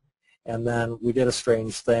value, and then we did a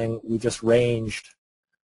strange thing. We just ranged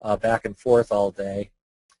back and forth all day,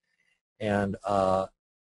 and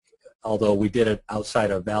although we did it outside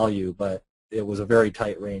of value, but it was a very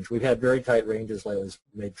tight range. We've had very tight ranges lately. It's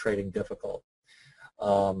made trading difficult.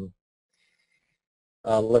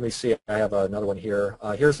 Let me see if I have another one here.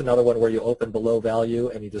 Here's another one where you open below value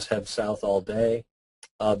and you just head south all day.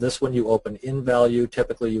 This one you open in value.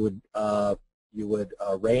 Typically you would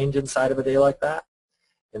range inside of a day like that,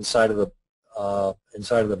 inside of the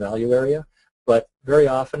value area. But very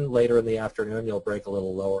often later in the afternoon you'll break a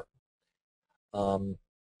little lower.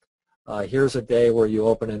 Here's a day where you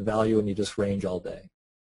open in value and you just range all day.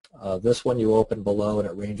 This one you open below and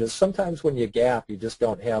it ranges. Sometimes when you gap, you just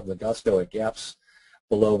don't have the gusto. It gaps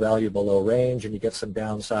below value, below range, and you get some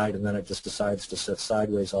downside, and then it just decides to sit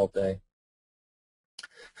sideways all day.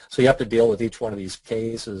 So you have to deal with each one of these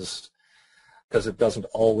cases because it doesn't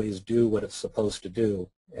always do what it's supposed to do.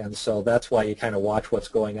 And so that's why you kind of watch what's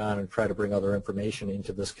going on and try to bring other information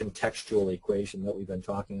into this contextual equation that we've been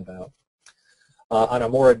talking about. On a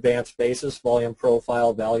more advanced basis, volume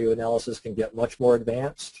profile value analysis can get much more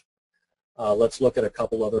advanced. Let's look at a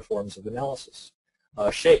couple other forms of analysis.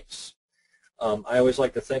 Shapes. I always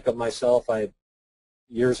like to think of myself,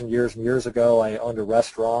 years and years and years ago, I owned a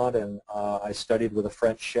restaurant, and I studied with a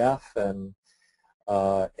French chef, and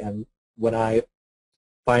when I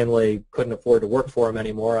finally couldn't afford to work for him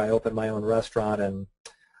anymore, I opened my own restaurant, and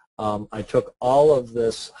I took all of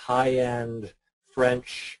this high-end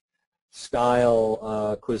French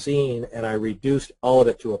style cuisine, and I reduced all of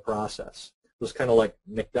it to a process. It was kind of like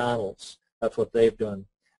McDonald's. That's what they've done.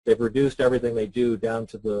 They've reduced everything they do down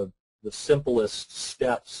to the simplest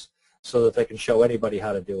steps so that they can show anybody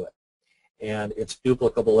how to do it. And it's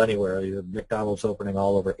duplicable anywhere. McDonald's opening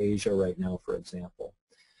all over Asia right now, for example.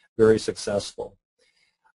 Very successful.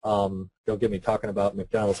 Don't get me talking about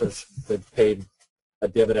McDonald's. They've paid a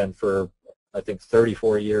dividend for, I think,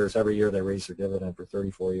 34 years. Every year they raise their dividend for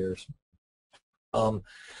 34 years.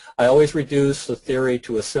 I always reduce the theory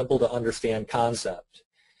to a simple to understand concept.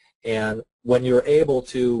 And when you're able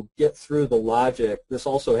to get through the logic, this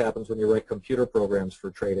also happens when you write computer programs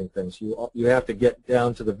for trading things. You have to get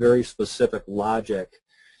down to the very specific logic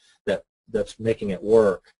that's making it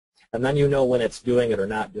work. And then you know when it's doing it or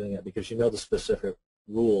not doing it because you know the specific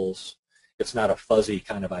rules. It's not a fuzzy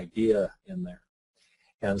kind of idea in there.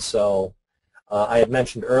 And so I had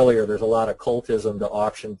mentioned earlier there's a lot of cultism to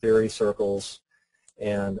auction theory circles.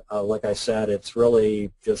 And like I said, it's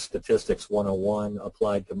really just statistics 101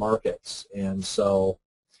 applied to markets. And so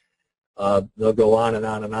they'll go on and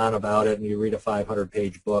on and on about it, and you read a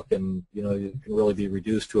 500-page book, and you can really be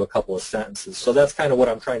reduced to a couple of sentences. So that's kind of what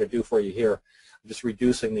I'm trying to do for you here. I'm just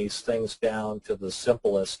reducing these things down to the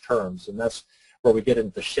simplest terms, and that's where we get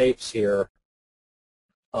into the shapes here.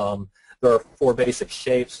 There are 4 basic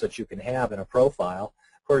shapes that you can have in a profile.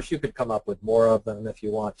 Of course, you could come up with more of them if you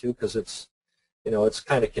want to, because it's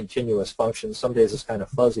kind of continuous function. Some days it's kind of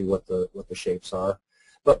fuzzy what the shapes are.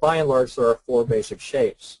 But by and large, there are 4 basic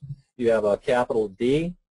shapes. You have a capital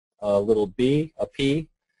D, a little b, a P,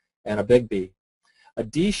 and a big B. A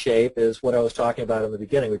D shape is what I was talking about in the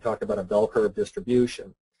beginning. We talked about a bell curve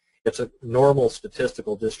distribution. It's a normal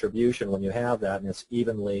statistical distribution when you have that, and it's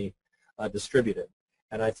evenly distributed.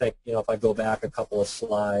 And I think, if I go back a couple of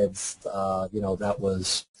slides, that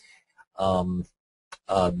was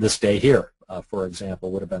this day here. For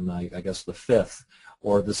example, would have been, I guess, the 5th,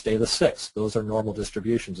 or this day the 6th. Those are normal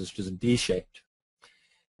distributions. It's just D-shaped.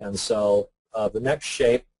 And so the next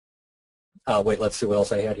shape, let's see what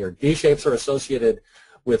else I had here. D-shapes are associated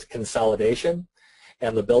with consolidation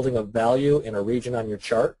and the building of value in a region on your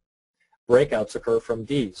chart. Breakouts occur from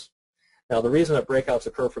Ds. Now, the reason that breakouts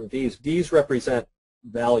occur from Ds represent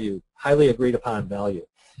value, highly agreed upon value.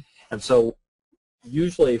 And so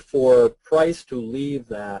usually for price to leave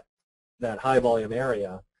that high volume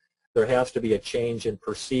area, there has to be a change in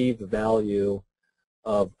perceived value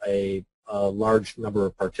of a large number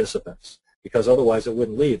of participants, because otherwise it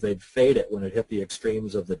wouldn't leave. They'd fade it when it hit the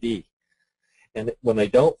extremes of the D. And when they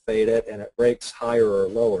don't fade it and it breaks higher or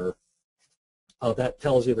lower, that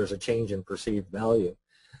tells you there's a change in perceived value.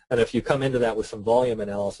 And if you come into that with some volume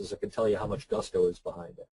analysis, it can tell you how much gusto is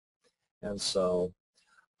behind it. And so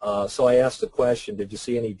I asked the question, did you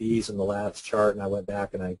see any Ds in the last chart? And I went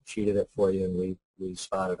back and I cheated it for you, and we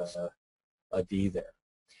spotted a D there.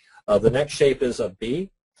 The next shape is a B,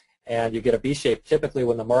 and you get a B shape typically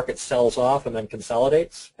when the market sells off and then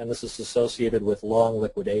consolidates, and this is associated with long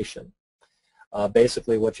liquidation.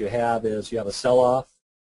 Basically what you have is you have a sell-off,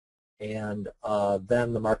 and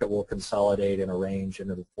then the market will consolidate in a range, and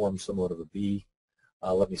it'll form somewhat of a B.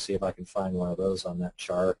 Let me see if I can find one of those on that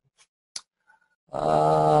chart.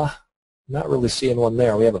 Not really seeing one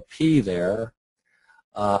there. We have a P there.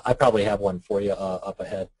 I probably have one for you up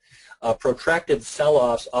ahead. Protracted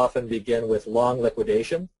sell-offs often begin with long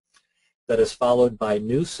liquidation that is followed by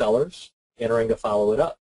new sellers entering to follow it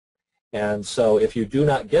up. And so if you do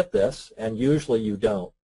not get this, and usually you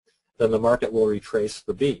don't, then the market will retrace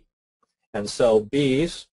the B. And so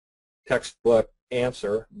Bs, textbook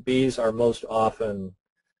answer, Bs are most often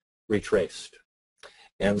retraced.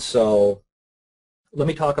 And so let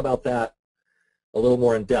me talk about that a little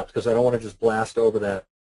more in depth, because I don't want to just blast over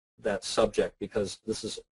that subject, because this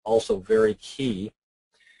is also very key.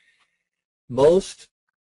 Most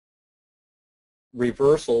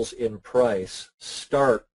reversals in price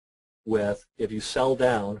start with, if you sell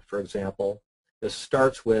down, for example, this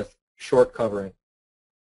starts with short covering.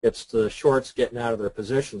 It's the shorts getting out of their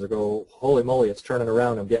positions. They go, holy moly, it's turning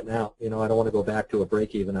around, I'm getting out. You know, I don't want to go back to a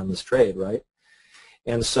break even on this trade, right?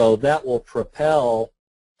 And so that will propel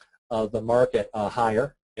the market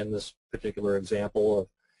higher in this particular example.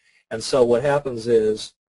 And so what happens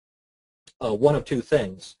is one of two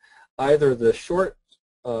things. Either the shorts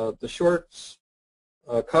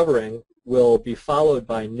covering will be followed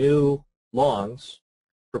by new longs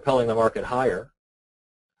propelling the market higher,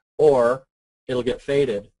 or it'll get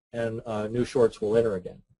faded and new shorts will enter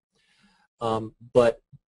again. But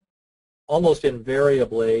almost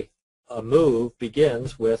invariably, a move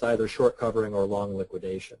begins with either short covering or long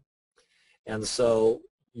liquidation. And so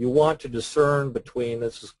you want to discern between,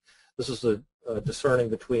 this is the discerning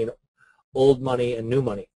between old money and new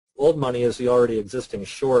money. Old money is the already existing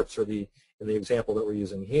shorts, or in the example that we're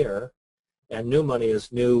using here, and new money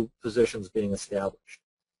is new positions being established.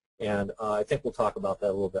 And I think we'll talk about that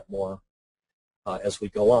a little bit more as we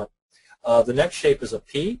go on. The next shape is a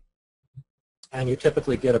P, and you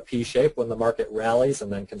typically get a P shape when the market rallies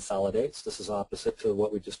and then consolidates. This is opposite to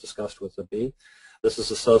what we just discussed with the B. This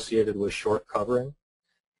is associated with short covering.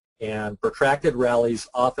 And protracted rallies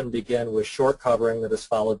often begin with short covering that is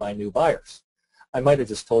followed by new buyers. I might have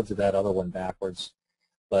just told you that other one backwards,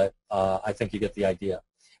 but I think you get the idea.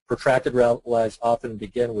 Protracted rallies often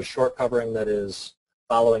begin with short covering that is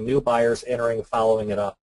following new buyers entering, following it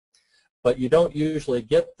up. But you don't usually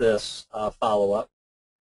get this follow-up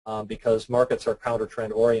because markets are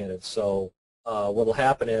counter-trend oriented. So what will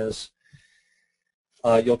happen is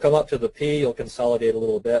you'll come up to the P, you'll consolidate a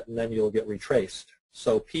little bit, and then you'll get retraced.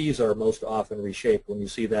 So P's are most often reshaped when you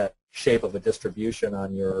see that shape of a distribution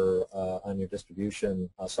on your distribution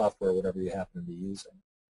software, whatever you happen to be using.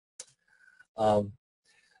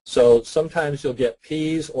 So sometimes you'll get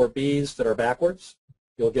P's or B's that are backwards.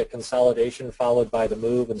 You'll get consolidation followed by the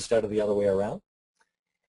move instead of the other way around.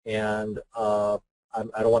 And I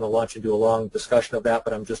don't want to launch into a long discussion of that,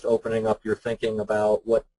 but I'm just opening up your thinking about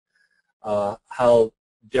what how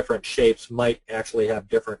different shapes might actually have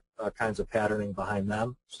different kinds of patterning behind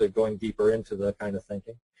them, so going deeper into the kind of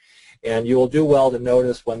thinking. And you will do well to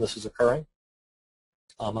notice when this is occurring.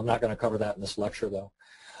 I'm not going to cover that in this lecture, though.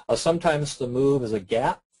 Sometimes the move is a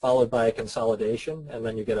gap followed by a consolidation, and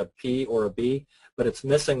then you get a P or a B, but it's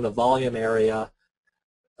missing the volume area,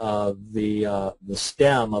 the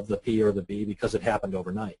stem of the P or the B, because it happened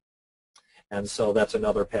overnight. And so that's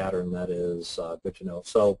another pattern that is good to know.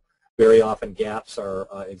 So very often gaps are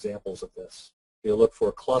examples of this. You look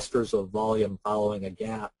for clusters of volume following a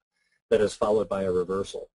gap that is followed by a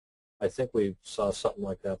reversal. I think we saw something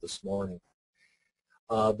like that this morning.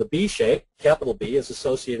 The B shape, capital B, is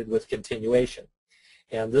associated with continuation.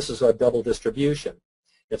 And this is a double distribution.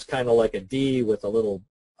 It's kind of like a D with a little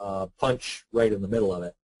punch right in the middle of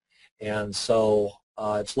it. And so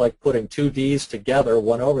it's like putting two Ds together,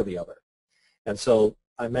 one over the other. And so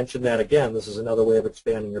I mentioned that again. This is another way of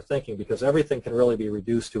expanding your thinking, because everything can really be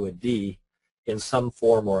reduced to a D in some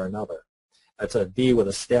form or another. It's a D with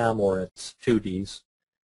a stem, or it's two Ds.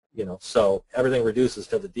 You know, so everything reduces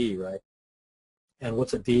to the D, right? And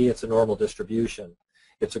what's a D? It's a normal distribution.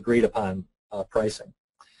 It's agreed upon pricing.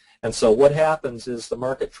 And so what happens is the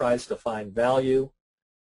market tries to find value,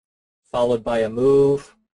 followed by a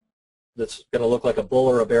move that's going to look like a bull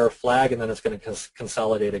or a bear flag, and then it's going to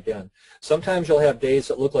consolidate again. Sometimes you'll have days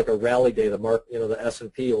that look like a rally day. The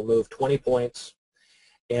S&P will move 20 points,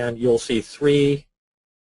 and you'll see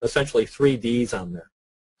essentially three Ds on there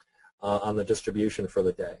on the distribution for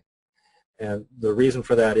the day. And the reason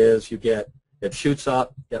for that is it shoots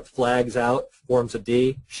up, it flags out, forms a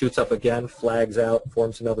D, shoots up again, flags out,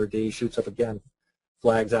 forms another D, shoots up again,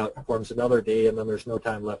 flags out, forms another D, and then there's no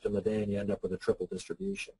time left in the day, and you end up with a triple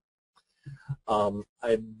distribution.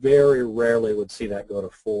 I very rarely would see that go to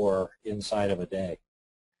 4 inside of a day,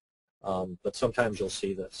 but sometimes you'll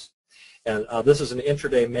see this. And this is an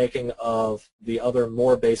intraday making of the other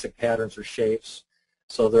more basic patterns or shapes,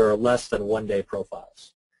 so there are less than one-day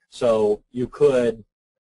profiles. So you could,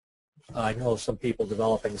 I know some people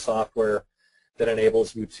developing software that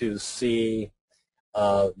enables you to see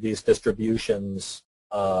these distributions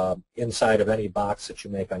inside of any box that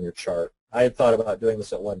you make on your chart. I had thought about doing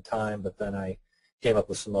this at one time, but then I came up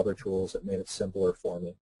with some other tools that made it simpler for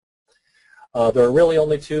me. There are really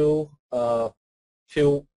only two or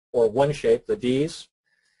one shape, the Ds,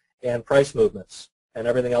 and price movements, and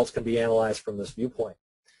everything else can be analyzed from this viewpoint.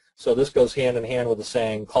 So this goes hand in hand with the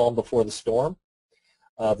saying, calm before the storm.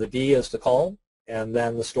 The D is the calm, and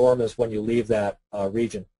then the storm is when you leave that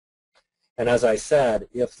region. And as I said,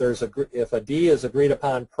 if a D is agreed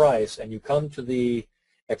upon price and you come to the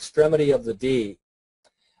extremity of the D,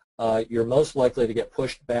 you're most likely to get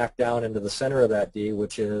pushed back down into the center of that D,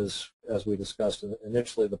 which is, as we discussed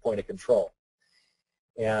initially, the point of control.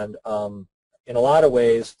 And in a lot of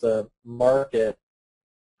ways, the market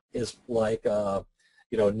is like,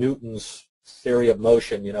 Newton's theory of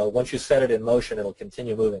motion. Once you set it in motion, it'll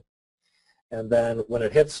continue moving. And then when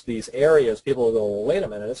it hits these areas, people will go, well, wait a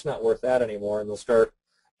minute, it's not worth that anymore, and they'll start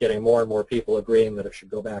getting more and more people agreeing that it should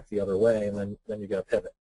go back the other way, and then you get a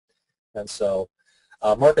pivot. And so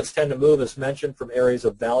markets tend to move, as mentioned, from areas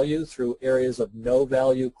of value through areas of no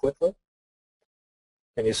value quickly.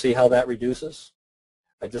 Can you see how that reduces?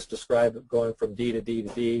 I just described it going from D to D to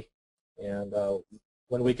D. And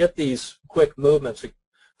when we get these quick movements, we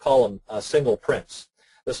call them single prints.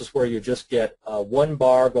 This is where you just get one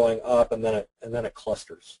bar going up, and then it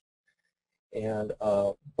clusters. And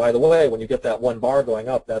by the way, when you get that one bar going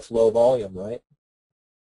up, that's low volume, right?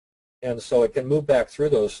 And so it can move back through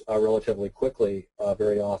those relatively quickly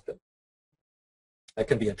very often. That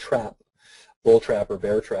can be a trap, bull trap or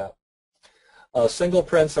bear trap. Single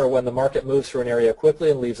prints are when the market moves through an area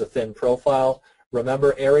quickly and leaves a thin profile.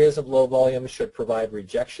 Remember, areas of low volume should provide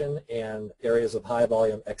rejection and areas of high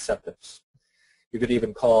volume acceptance. You could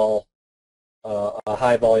even call a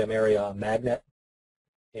high volume area a magnet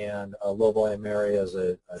and a low volume area as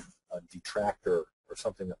a detractor or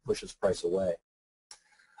something that pushes price away.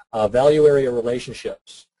 Value area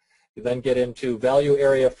relationships. You then get into value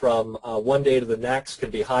area from one day to the next, can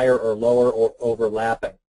be higher or lower or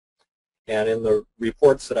overlapping. And in the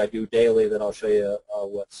reports that I do daily that I'll show you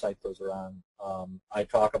what site those are on, I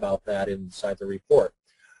talk about that inside the report,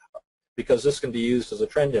 because this can be used as a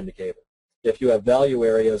trend indicator. If you have value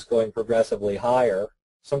areas going progressively higher,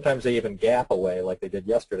 sometimes they even gap away like they did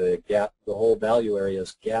yesterday. The whole value area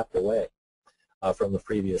is gapped away from the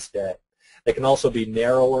previous day. They can also be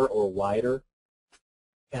narrower or wider.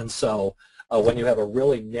 And so when you have a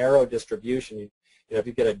really narrow distribution, if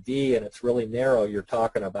you get a D and it's really narrow, you're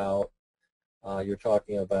talking about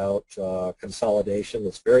consolidation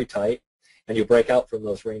that's very tight, and you break out from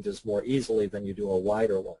those ranges more easily than you do a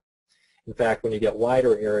wider one. In fact, when you get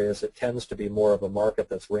wider areas, it tends to be more of a market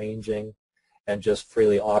that's ranging and just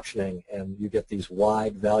freely auctioning, and you get these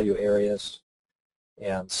wide value areas,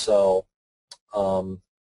 and so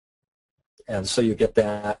you get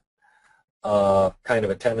that kind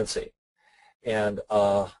of a tendency. And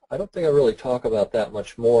I don't think I really talk about that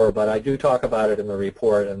much more, but I do talk about it in the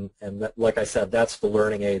report, and that, like I said, that's the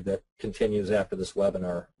learning aid that continues after this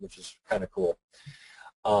webinar, which is kind of cool.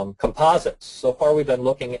 Composites. So far we've been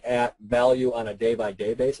looking at value on a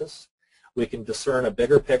day-by-day basis. We can discern a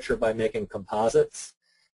bigger picture by making composites.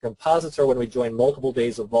 Composites are when we join multiple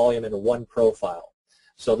days of volume into one profile.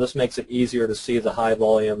 So this makes it easier to see the high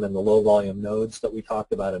volume and the low volume nodes that we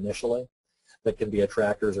talked about initially, that can be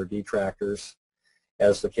attractors or detractors,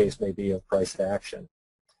 as the case may be of price action.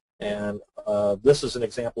 And this is an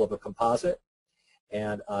example of a composite.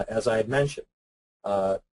 And as I had mentioned,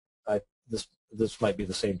 this might be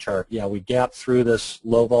the same chart. Yeah, we gap through this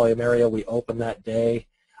low volume area. We open that day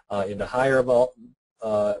into higher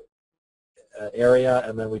area,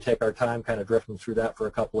 and then we take our time kind of drifting through that for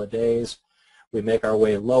a couple of days. We make our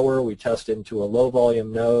way lower. We test into a low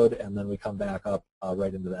volume node, and then we come back up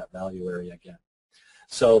right into that value area again.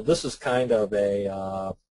 So this is kind of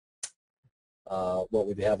a what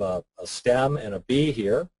we have a stem and a B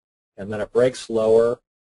here, and then it breaks lower,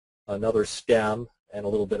 another stem and a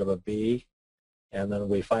little bit of a B, and then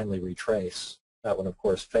we finally retrace. That one, of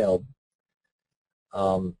course, failed.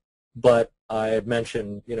 But I had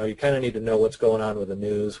mentioned, you kind of need to know what's going on with the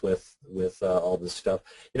news with all this stuff.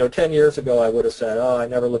 10 years ago I would have said, oh, I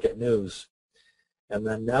never look at news. And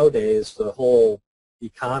then nowadays the whole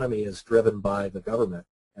economy is driven by the government.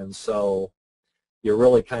 And so you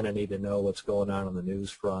really kind of need to know what's going on the news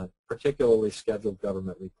front, particularly scheduled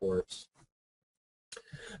government reports.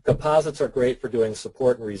 Composites are great for doing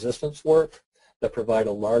support and resistance work that provide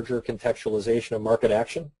a larger contextualization of market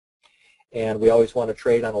action. And we always want to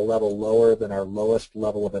trade on a level lower than our lowest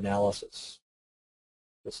level of analysis.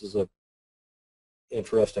 This is an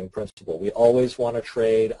interesting principle. We always want to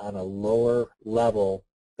trade on a lower level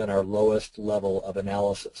than our lowest level of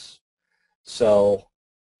analysis. So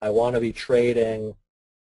I want to be trading,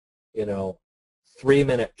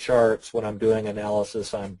 3-minute charts when I'm doing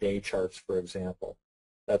analysis on day charts, for example.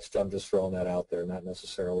 I'm just throwing that out there, not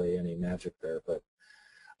necessarily any magic there, but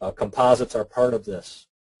composites are part of this.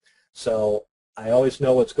 So I always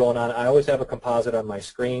know what's going on. I always have a composite on my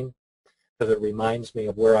screen because it reminds me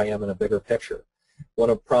of where I am in a bigger picture. one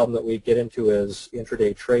of the problem that we get into as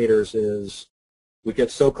intraday traders is we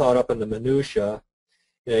get so caught up in the minutia.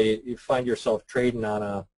 You know, you find yourself trading on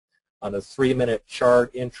a 3-minute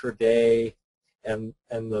chart intraday, and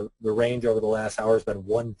the range over the last hour has been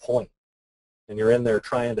 1 point, and you're in there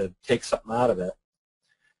trying to take something out of it.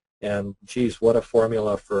 And geez, what a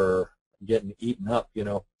formula for getting eaten up, you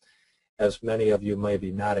know, as many of you may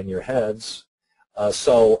be nodding your heads.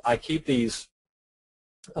 So I keep these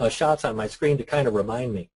shots on my screen to kind of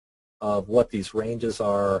remind me of what these ranges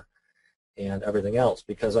are and everything else,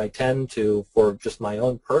 because I tend to, for just my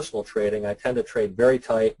own personal trading, I tend to trade very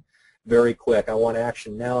tight, very quick. I want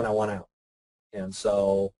action now and I want out. And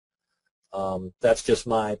so that's just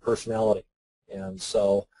my personality. And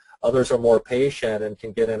so others are more patient and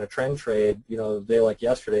can get in a trend trade. You know, a day like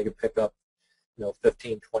yesterday could pick up, you know,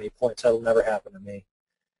 15, 20 points. That'll never happen to me,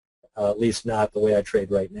 at least not the way I trade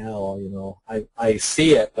right now. You know, I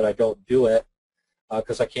see it, but I don't do it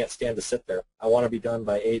because I can't stand to sit there. I want to be done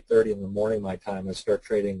by 8:30 in the morning my time and start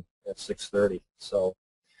trading at 6:30. So,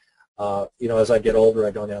 you know, as I get older,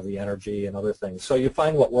 I don't have the energy and other things. So you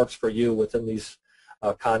find what works for you within these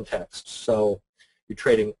contexts. So you're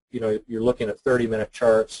trading, you know, you're looking at 30-minute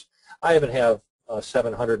charts. I even have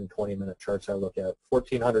 720-minute charts I look at.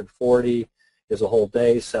 1440 is a whole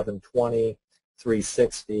day, 720,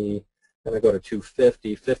 360, then I go to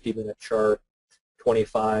 250, 50-minute chart,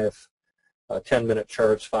 25, 10-minute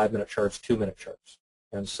charts, 5-minute charts, 2-minute charts.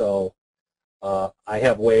 And so I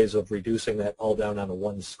have ways of reducing that all down onto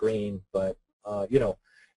one screen, but, you know,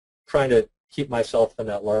 trying to keep myself in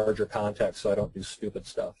that larger context so I don't do stupid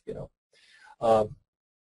stuff, you know.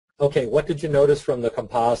 Okay, what did you notice from the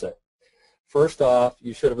composite? First off,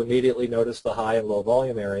 you should have immediately noticed the high and low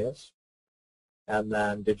volume areas. And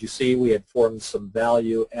then did you see we had formed some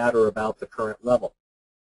value at or about the current level?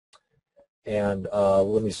 And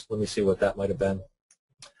let me see what that might have been.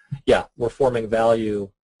 Yeah, we're forming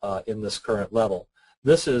value in this current level.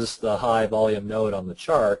 This is the high volume node on the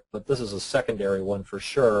chart, but this is a secondary one for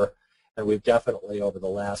sure, and we've definitely over the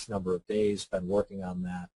last number of days been working on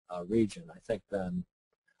that region. I think then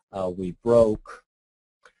we broke,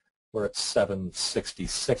 we're at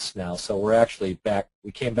 766 now, so we're actually back,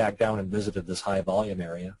 we came back down and visited this high volume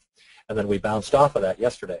area, and then we bounced off of that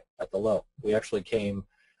yesterday at the low. We actually came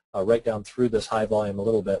right down through this high volume a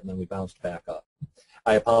little bit, and then we bounced back up.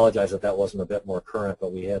 I apologize that that wasn't a bit more current,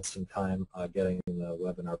 but we had some time getting the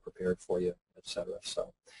webinar prepared for you, etc.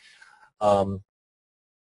 So,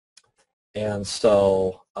 and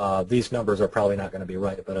so these numbers are probably not going to be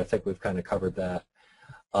right, but I think we've kind of covered that.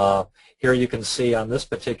 Here you can see on this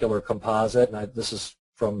particular composite, and this is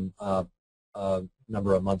from a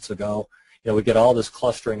number of months ago, you know, we get all this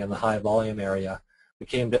clustering in the high volume area. We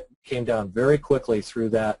came down very quickly through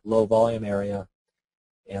that low volume area,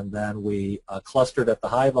 and then we clustered at the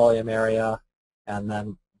high volume area, and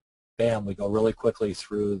then bam, we go really quickly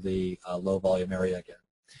through the low volume area again.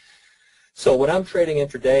 So when I'm trading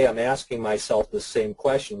intraday, I'm asking myself the same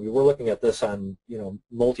question. We were looking at this on, you know,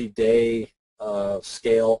 multi-day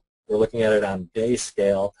scale. We're looking at it on day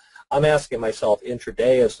scale. I'm asking myself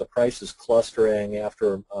intraday, as the price is clustering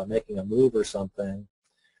after making a move or something,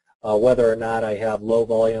 whether or not I have low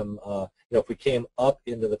volume. You know, if we came up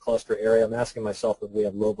into the cluster area, I'm asking myself if we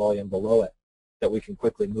have low volume below it that we can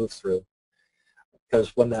quickly move through.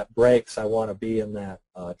 Because when that breaks, I want to be in that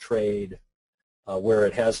trade where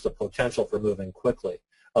it has the potential for moving quickly.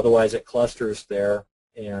 Otherwise, it clusters there,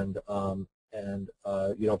 and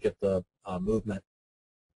you don't get the movement.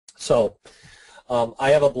 So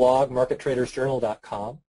I have a blog,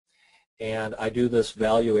 markettradersjournal.com, and I do this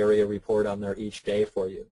value area report on there each day for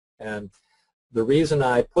you. And the reason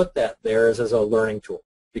I put that there is as a learning tool,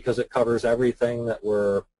 because it covers everything that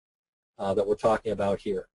we're talking about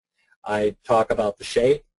here. I talk about the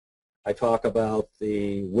shape, I talk about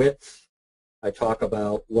the width, I talk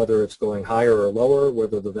about whether it's going higher or lower,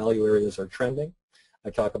 whether the value areas are trending.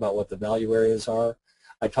 I talk about what the value areas are.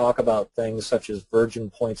 I talk about things such as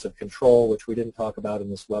virgin points of control, which we didn't talk about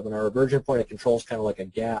in this webinar. A virgin point of control is kind of like a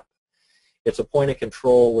gap. It's a point of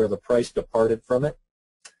control where the price departed from it,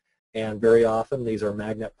 and very often these are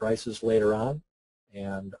magnet prices later on,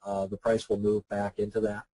 and the price will move back into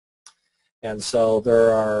that. And so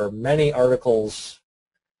there are many articles.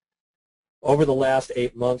 Over the last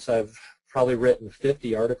 8 months, I've probably written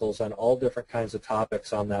 50 articles on all different kinds of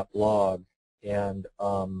topics on that blog, and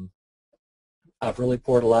I've really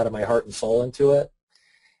poured a lot of my heart and soul into it.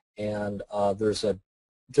 And there's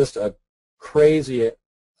just a crazy,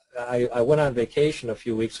 I went on vacation a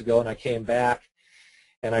few weeks ago, and I came back,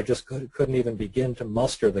 and I just couldn't even begin to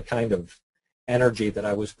muster the kind of energy that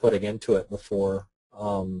I was putting into it before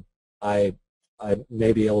I I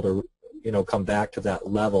may be able to, come back to that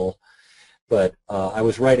level. But I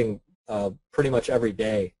was writing pretty much every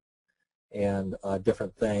day, and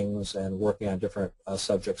different things, and working on different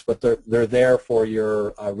subjects. But they're there for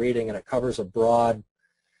your reading, and it covers a broad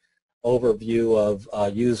overview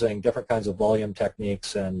of using different kinds of volume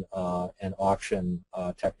techniques and auction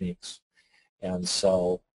techniques. And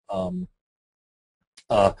so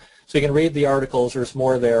so you can read the articles. There's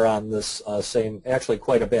more there on this actually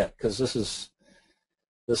quite a bit, because this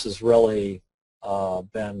has really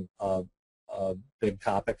been a big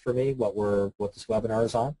topic for me, what this webinar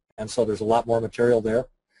is on. And so there's a lot more material there,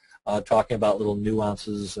 talking about little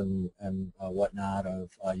nuances and whatnot of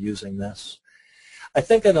using this. I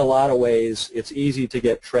think in a lot of ways it's easy to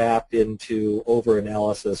get trapped into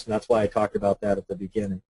over-analysis, and that's why I talked about that at the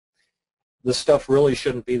beginning. This stuff really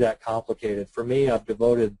shouldn't be that complicated. For me, I've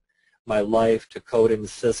devoted my life to coding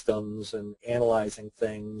systems and analyzing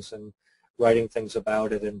things and writing things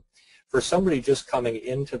about it. And for somebody just coming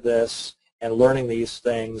into this and learning these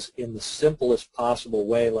things in the simplest possible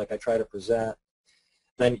way, like I try to present,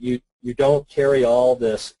 then you don't carry all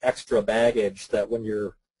this extra baggage that when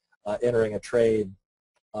you're entering a trade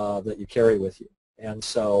that you carry with you. And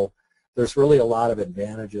so there's really a lot of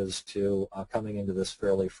advantages to coming into this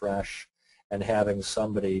fairly fresh and having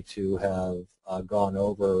somebody to have gone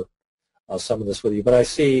over some of this with you. But I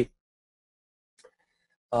see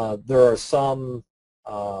there are some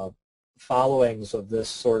followings of this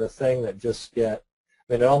sort of thing that just get,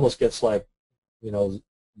 it almost gets like,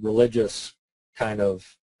 religious kind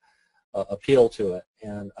of appeal to it.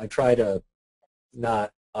 And I try to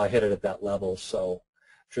not hit it at that level, so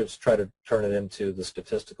just try to turn it into the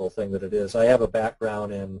statistical thing that it is. I have a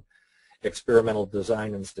background in experimental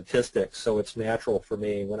design and statistics, so it's natural for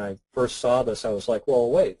me. When I first saw this, I was like, well,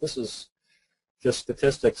 wait, this is just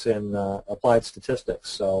statistics in applied statistics.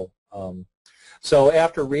 So so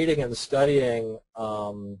after reading and studying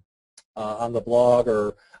on the blog,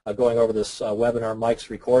 or going over this webinar, Mike's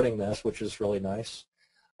recording this, which is really nice.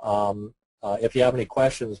 If you have any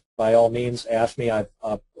questions, by all means, ask me. I've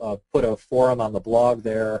put a forum on the blog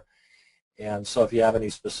there, and so if you have any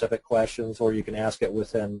specific questions, or you can ask it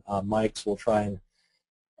within Mike's, we'll try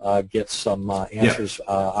and get some answers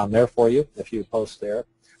on there for you if you post there.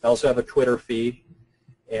 I also have a Twitter feed,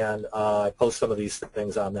 and I post some of these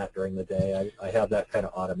things on that during the day. I have that kind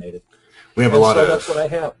of automated. We have a lot of. That's what I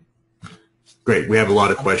have. Great. We have a lot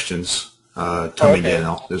of questions coming in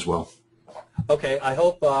as well. Okay, I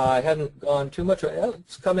hope I hadn't gone too much.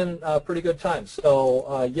 It's come in pretty good time.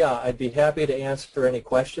 So, yeah, I'd be happy to answer any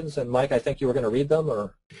questions. And, Mike, I think you were going to read them,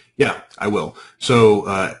 or? Yeah, I will. So,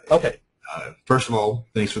 okay. First of all,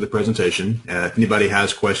 thanks for the presentation. If anybody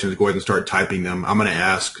has questions, go ahead and start typing them. I'm going to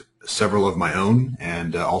ask several of my own,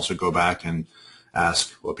 and also go back and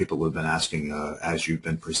ask what people have been asking as you've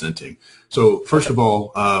been presenting. So, first of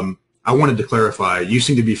all, I wanted to clarify, you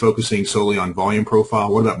seem to be focusing solely on volume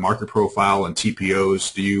profile. What about market profile and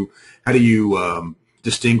TPOs? How do you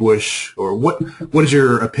distinguish, or what is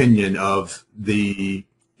your opinion of the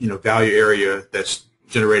value area that's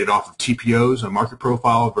generated off of TPOs on market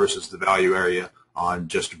profile versus the value area on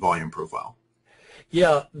just volume profile?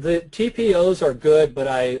 Yeah, the TPOs are good, but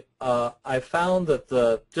I found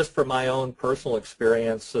that just from my own personal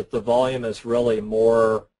experience, that the volume is really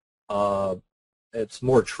more it's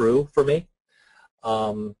more true for me.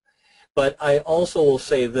 But I also will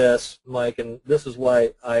say this, Mike, and this is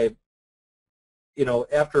why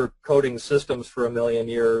after coding systems for 1 million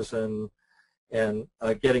years and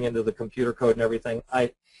getting into the computer code and everything,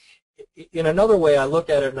 in another way I look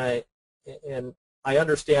at it and I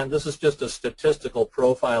understand this is just a statistical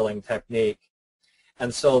profiling technique.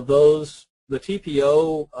 And so the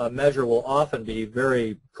TPO measure will often be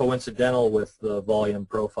very coincidental with the volume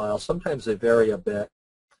profile. Sometimes they vary a bit.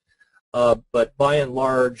 But by and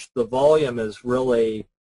large, the volume is really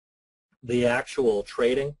the actual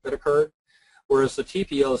trading that occurred, whereas the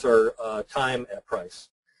TPOs are time at price.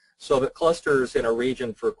 So if it clusters in a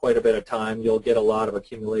region for quite a bit of time, you'll get a lot of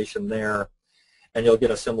accumulation there, and you'll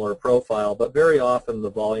get a similar profile. But very often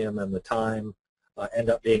the volume and the time end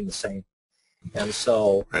up being the same. And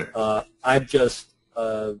so I've just,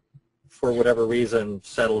 for whatever reason,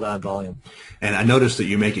 settled on volume. And I noticed that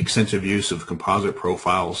you make extensive use of composite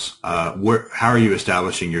profiles. How are you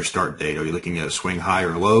establishing your start date? Are you looking at a swing high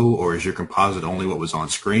or low, or is your composite only what was on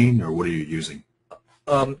screen, or what are you using?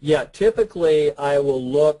 Yeah, typically I will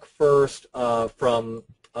look first try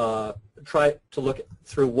to look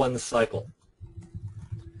through one cycle.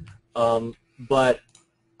 But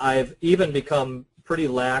I've even become pretty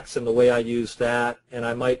lax in the way I use that, and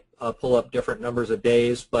I might pull up different numbers of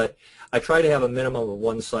days, but I try to have a minimum of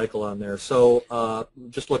one cycle on there. So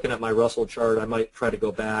just looking at my Russell chart, I might try to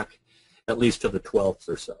go back at least to the 12th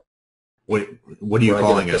or so. What are you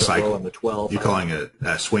calling a cycle? On the 12th. You calling it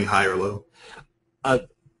a swing high or low?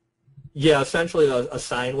 Yeah, essentially a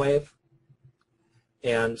sine wave.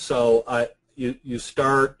 And so you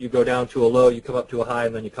start, you go down to a low, you come up to a high,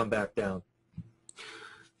 and then you come back down.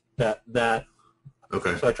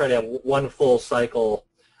 Okay. So I try to have one full cycle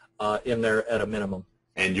in there at a minimum.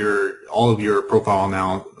 And all of your profile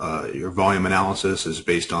now, your volume analysis is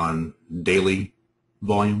based on daily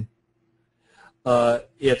volume?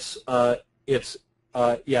 It's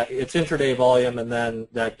intraday volume, and then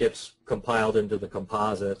that gets compiled into the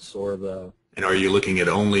composites or the. And are you looking at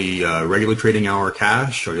only regular trading hour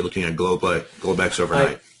cash, or are you looking at Globex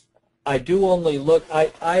overnight? I do only look.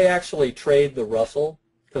 I actually trade the Russell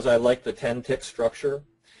because I like the 10-tick structure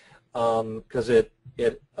because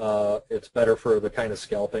it's better for the kind of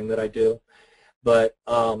scalping that I do. But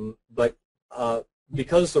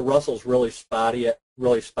because the Russell's really spotty at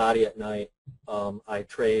night, I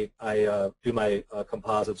do my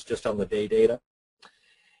composites just on the day data,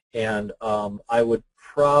 and I would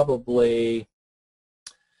probably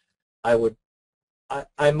I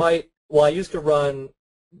used to run,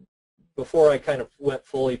 before I kind of went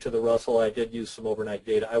fully to the Russell, I did use some overnight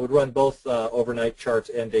data. I would run both overnight charts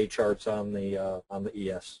and day charts on the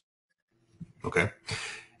ES. Okay.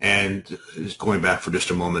 And just going back for just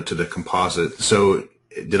a moment to the composite. So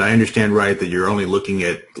did I understand right that you're only looking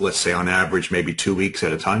at, let's say on average, maybe 2 weeks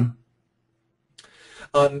at a time?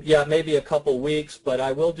 Yeah, maybe a couple weeks, but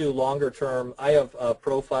I will do longer term. I have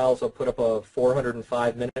profiles. I'll put up a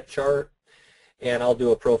 405-minute chart, and I'll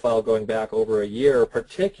do a profile going back over a year,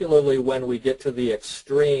 particularly when we get to the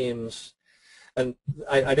extremes. And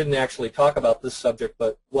I didn't actually talk about this subject,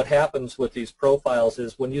 but what happens with these profiles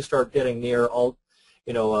is when you start getting near a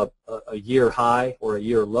year high or a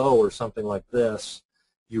year low or something like this,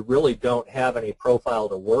 you really don't have any profile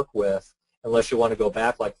to work with unless you want to go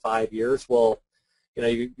back like 5 years. Well,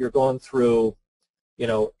 you're going through,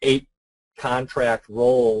 8 contract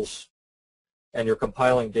rolls, and you're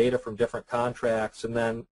compiling data from different contracts, and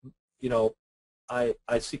then, I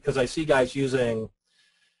see guys using,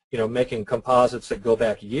 making composites that go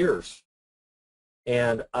back years,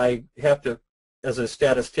 and I have to, as a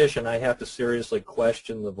statistician, I have to seriously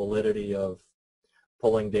question the validity of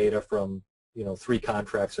pulling data from, 3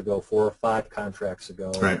 contracts ago, 4 or 5 contracts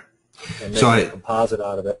ago, right, and making a composite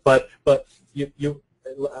out of it. But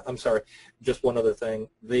I'm sorry, just one other thing.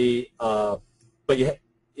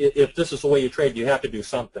 If this is the way you trade, you have to do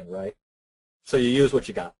something, right? So you use what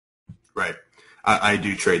you got. Right. I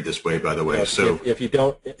do trade this way, by the way.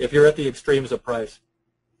 If you're at the extremes of price,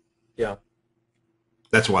 yeah.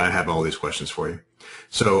 That's why I have all these questions for you.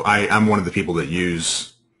 So I'm one of the people that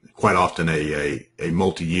use quite often a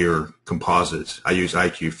multi-year composite. I use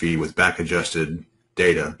IQFE with back-adjusted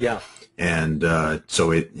data. Yeah. And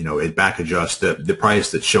so it back adjusts the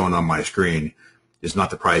price that's shown on my screen is not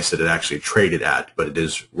the price that it actually traded at, but it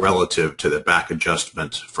is relative to the back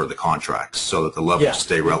adjustment for the contracts, so that the levels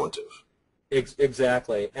stay relative.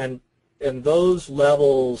 Exactly, and those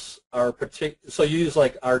levels are so you use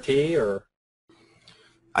like RT or?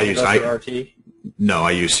 I use RT. No,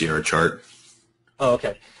 I use Sierra chart. Oh,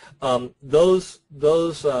 okay. As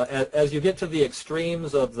you get to the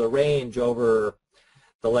extremes of the range over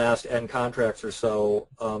the last N contracts or so,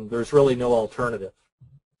 there's really no alternative.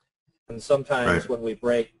 And sometimes when we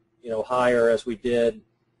break, higher as we did,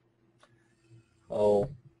 a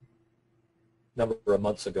number of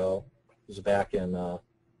months ago, it was back in,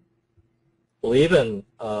 even,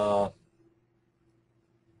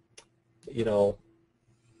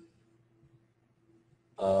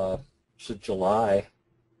 July.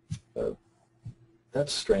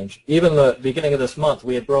 That's strange. Even the beginning of this month,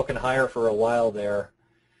 we had broken higher for a while there.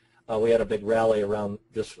 We had a big rally around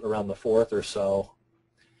the 4th or so.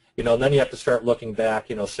 And then you have to start looking back,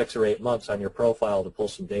 6 or 8 months on your profile to pull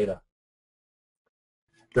some data.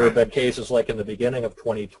 There have been cases like in the beginning of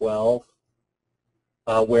 2012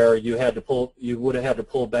 where you would have had to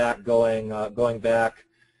pull back going back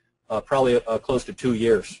probably close to 2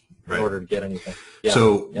 years in order to get anything. Yeah.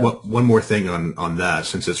 So one more thing on that,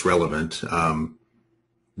 since it's relevant.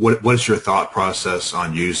 What is your thought process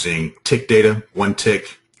on using tick data, 1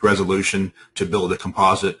 tick resolution to build a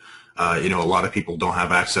composite? A lot of people don't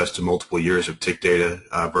have access to multiple years of tick data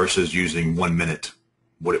versus using 1 minute.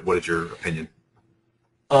 What is your opinion?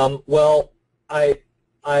 Well, I'm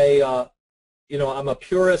a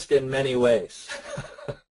purist in many ways,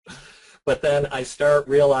 but then I start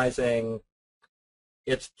realizing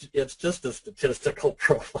it's just a statistical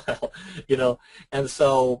profile, you know. And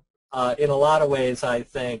so in a lot of ways, I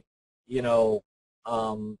think, you know,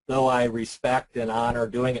 though I respect and honor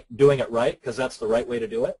doing it right, because that's the right way to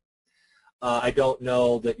do it, I don't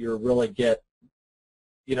know that you're really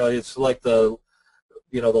you know, it's like the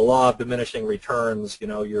law of diminishing returns. You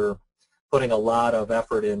know, you're putting a lot of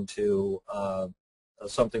effort into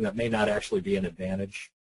something that may not actually be an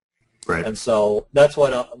advantage. Right. And so that's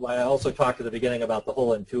what I also talked at the beginning about the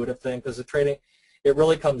whole intuitive thing, because the trading, it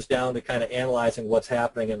really comes down to kind of analyzing what's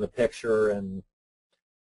happening in the picture, and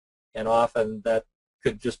often that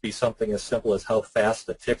could just be something as simple as how fast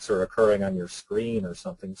the ticks are occurring on your screen, or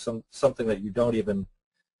something that you don't even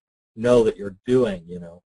know that you're doing, you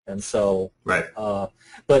know. And so, right.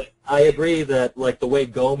 But I agree that, like, the way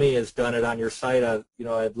Gomi has done it on your site, I've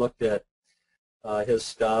looked at his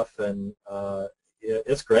stuff, and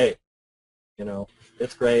it's great. You know,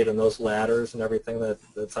 it's great, and those ladders and everything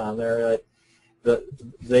that's on there,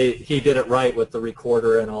 he did it right with the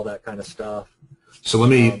recorder and all that kind of stuff. So let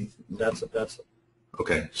me. That's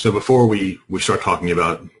okay. So before we start talking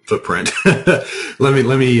about footprint,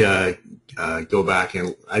 let me go back,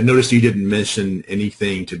 and I noticed you didn't mention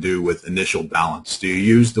anything to do with initial balance. Do you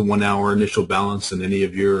use the 1 hour initial balance in any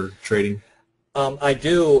of your trading? I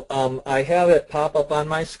do. I have it pop up on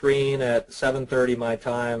my screen at 7:30 my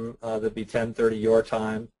time. That'd be 10:30 your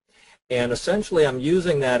time. And essentially, I'm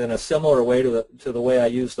using that in a similar way to the way I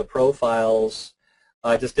use the profiles.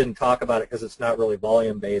 I just didn't talk about it because it's not really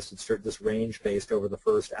volume-based. It's just range-based over the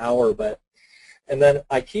first hour. And then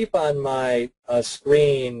I keep on my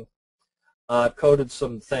screen coded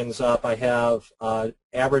some things up. I have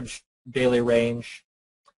average daily range.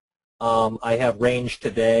 I have range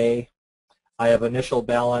today. I have initial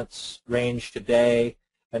balance range today,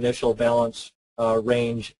 initial balance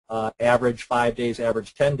range average 5 days,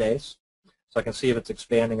 average 10 days. So I can see if it's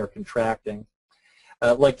expanding or contracting.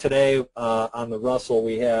 Like today on the Russell,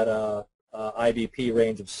 we had a IBP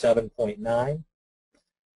range of 7.9,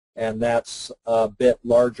 and that's a bit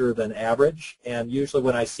larger than average. And usually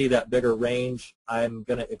when I see that bigger range, I'm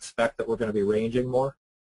going to expect that we're going to be ranging more,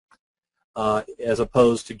 as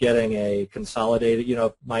opposed to getting a consolidated. You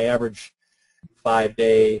know, my average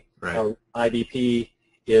 5-day right. IBP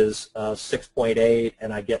is 6.8,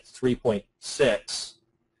 and I get 3.6.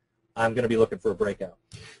 I'm going to be looking for a breakout.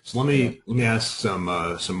 So let me ask some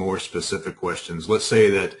more specific questions. Let's say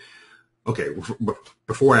that, okay,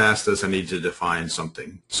 before I ask this, I need to define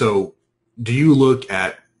something. So do you look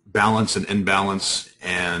at balance and imbalance,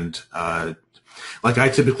 and like I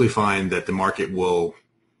typically find that the market will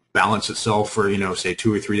balance itself for, you know, say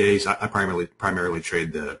 2 or 3 days. I primarily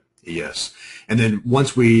trade the ES. And then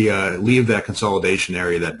once we leave that consolidation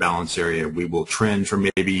area, that balance area, we will trend for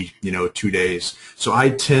maybe, you know, 2 days. So I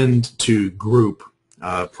tend to group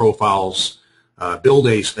profiles, build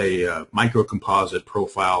a micro composite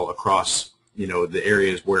profile across, you know, the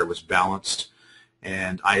areas where it was balanced,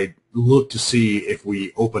 and I look to see if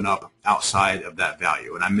we open up outside of that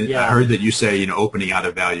value. And I heard that you say, you know, opening out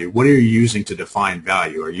of value. What are you using to define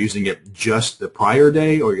value? Are you using it just the prior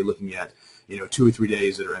day, or are you looking at, you know, 2 or 3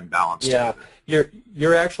 days that are imbalanced? Yeah,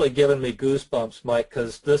 you're actually giving me goosebumps, Mike,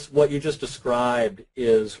 because what you just described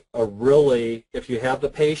is a really, if you have the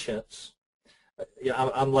patience,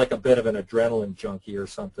 I'm like a bit of an adrenaline junkie or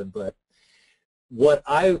something, but what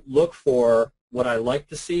I look for, what I like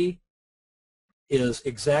to see, is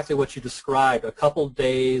exactly what you described, a couple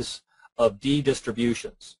days of D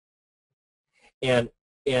distributions. And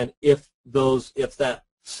if that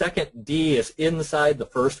second D is inside the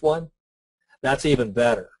first one, that's even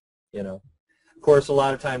better, you know. Of course, a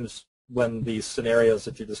lot of times when these scenarios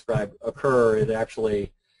that you described occur, the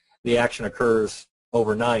action occurs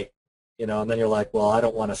overnight, you know, and then you're like, well, I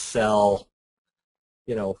don't want to sell,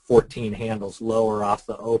 you know, 14 handles lower off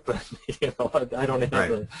the open. You know, I don't have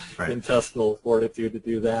the intestinal fortitude to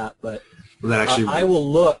do that. But I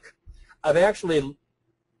will look. I've actually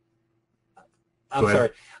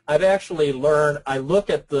learned. I look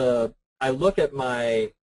at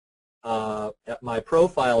my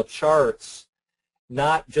profile charts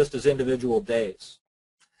not just as individual days.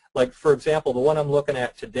 Like, for example, the one I'm looking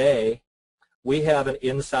at today, we have an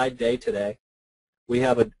inside day today. We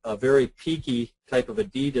have a very peaky type of a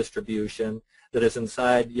D distribution that is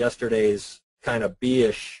inside yesterday's kind of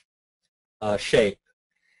B-ish shape.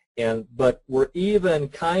 But we're even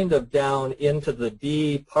kind of down into the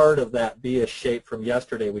D part of that B-ish shape from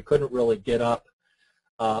yesterday. We couldn't really get up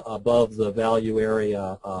above the value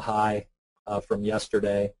area high from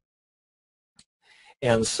yesterday.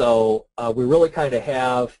 And so we really kind of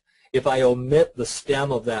have, if I omit the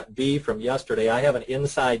stem of that B from yesterday, I have an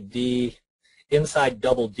inside D inside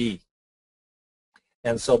double D.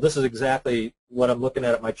 And so this is exactly what I'm looking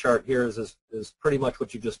at my chart here is pretty much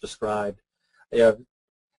what you just described.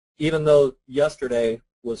 Even though yesterday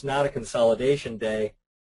was not a consolidation day,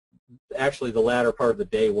 actually the latter part of the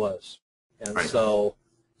day was. And right. So,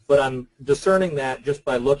 but I'm discerning that just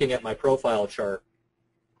by looking at my profile chart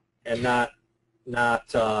and not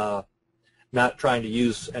trying to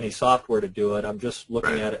use any software to do it. I'm just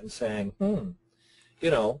looking right. at it and saying,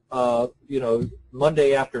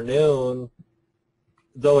 Monday afternoon,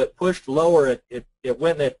 though it pushed lower, it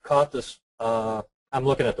went and it caught this. I'm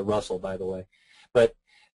looking at the Russell, by the way, but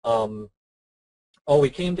we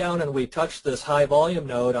came down and we touched this high volume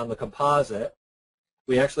node on the composite.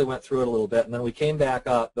 We actually went through it a little bit, and then we came back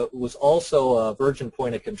up. But it was also a virgin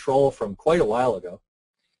point of control from quite a while ago,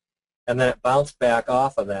 and then it bounced back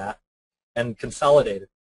off of that and consolidated,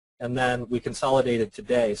 and then we consolidated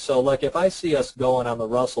today. So, like, if I see us going on the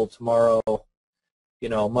Russell tomorrow,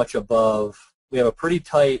 much above, we have a pretty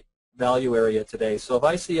tight value area today. So if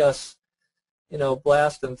I see us,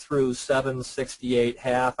 blasting through 768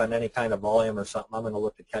 half on any kind of volume or something, I'm going to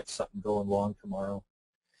look to catch something going long tomorrow.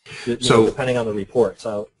 So depending on the report.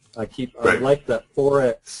 So I like that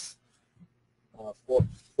Forex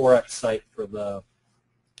site for the,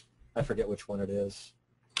 I forget which one it is.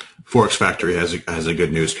 Forex Factory has a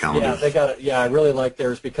good news calendar. Yeah, they got it. Yeah, I really like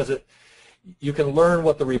theirs because you can learn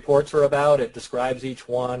what the reports are about. It describes each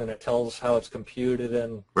one and it tells how it's computed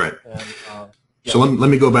and right. And, so let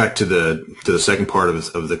me go back to the second part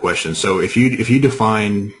of the question. So if you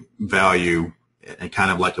define value and kind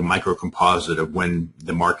of like a micro composite of when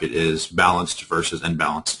the market is balanced versus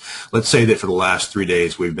imbalanced, let's say that for the last 3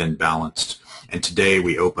 days we've been balanced, and today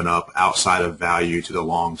we open up outside of value to the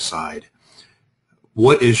long side.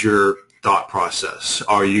 What is your thought process?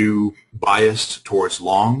 Are you biased towards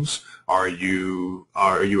longs? Are you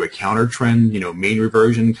a counter trend, mean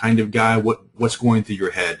reversion kind of guy? What's going through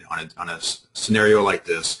your head on a scenario like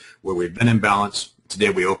this where we've been in balance, today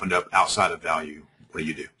we opened up outside of value? What do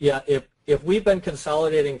you do? Yeah, if we've been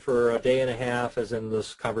consolidating for a day and a half, as in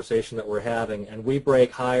this conversation that we're having, and we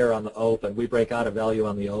break higher on the open, we break out of value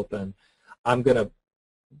on the open, I'm going to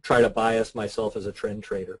try to bias myself as a trend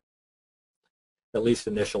trader, at least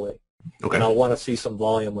initially. Okay. And I'll want to see some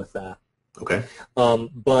volume with that. Okay.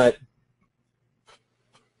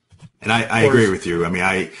 And I agree with you. I mean,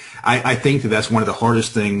 I think that's one of the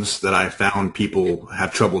hardest things that I found people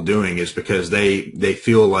have trouble doing is because they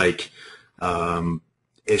feel like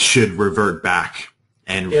it should revert back,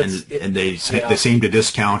 and they seem to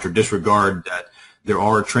discount or disregard that there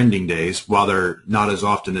are trending days, while they're not as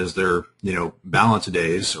often as their balance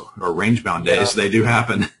days or range bound days. They do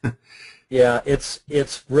happen. Yeah,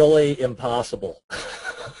 it's really impossible.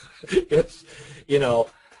 It's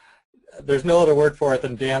there's no other word for it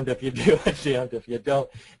than damned if you do and damned if you don't.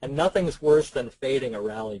 And nothing's worse than fading a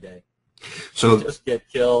rally day. So you just get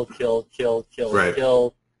killed. Right.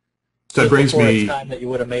 Killed. So that brings me time that you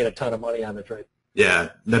would have made a ton of money on the trade. Yeah,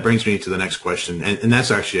 that brings me to the next question, and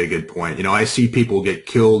that's actually a good point. I see people get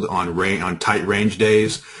killed on tight range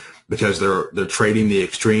days because they're trading the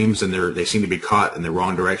extremes and they seem to be caught in the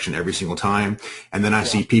wrong direction every single time. And then I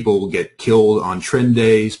see people get killed on trend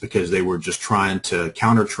days because they were just trying to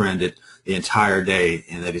counter trend it the entire day,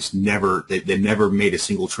 and that it's they never made a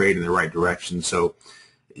single trade in the right direction. So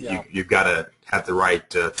you've got to have the right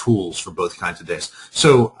tools for both kinds of days.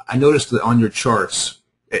 So I noticed that on your charts,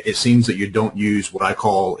 it seems that you don't use what I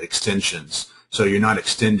call extensions. So you're not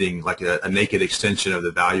extending like a naked extension of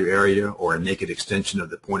the value area or a naked extension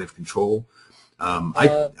of the point of control.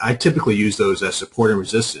 I typically use those as support and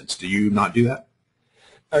resistance. Do you not do that?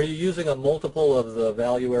 Are you using a multiple of the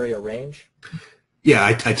value area range? Yeah,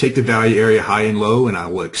 I take the value area high and low, and I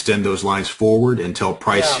will extend those lines forward until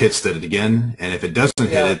price hits that again. And if it doesn't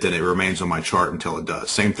hit it, then it remains on my chart until it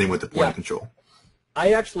does. Same thing with the point of control.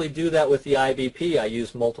 I actually do that with the IBP. I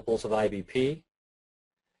use multiples of IBP,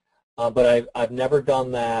 but I've never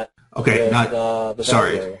done that. Okay, with,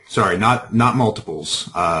 sorry, not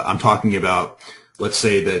multiples. I'm talking about, let's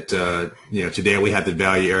say that today we have the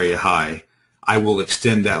value area high. I will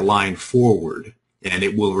extend that line forward, and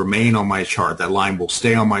it will remain on my chart. That line will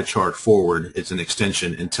stay on my chart forward. It's an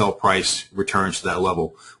extension until price returns to that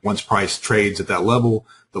level. Once price trades at that level,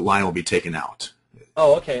 the line will be taken out.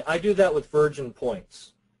 Oh, okay. I do that with virgin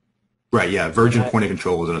points. Right, yeah. Virgin point of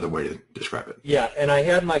control is another way to describe it. Yeah, and I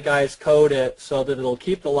had my guys code it so that it'll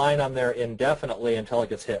keep the line on there indefinitely until it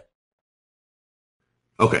gets hit.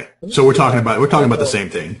 Okay, so we're talking about the same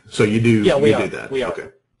thing. So you do do that. We are. Okay.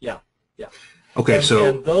 Yeah. Okay,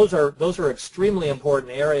 and those are extremely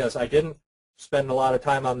important areas. I didn't spend a lot of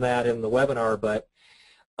time on that in the webinar, but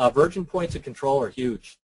Virgin points of control are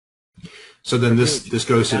huge. So then this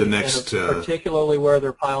goes to the next. Particularly where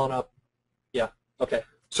they're piling up. Yeah. Okay.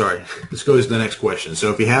 Sorry. This goes to the next question.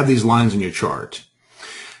 So if you have these lines in your chart,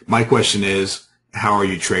 my question is, how are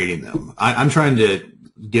you trading them? I'm trying to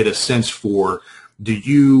get a sense for, do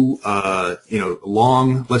you,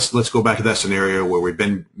 long, let's go back to that scenario where we've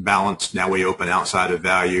been balanced. Now we open outside of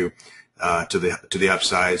value to the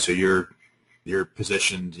upside. So you're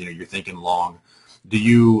positioned, you're thinking long. Do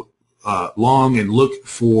you long and look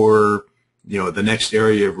for, the next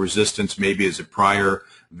area of resistance, maybe as a prior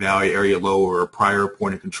value area low or a prior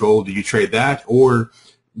point of control? Do you trade that, or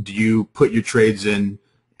do you put your trades in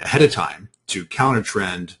ahead of time to counter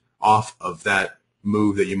trend off of that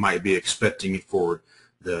move that you might be expecting for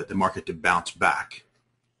the market to bounce back?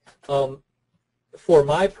 For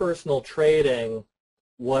my personal trading,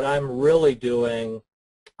 what I'm really doing,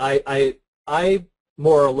 I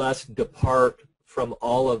more or less depart from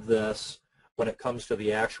all of this when it comes to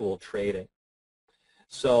the actual trading.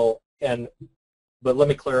 So, but let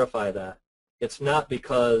me clarify that. It's not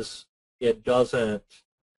because it doesn't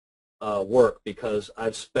work, because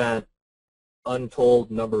I've spent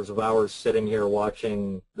untold numbers of hours sitting here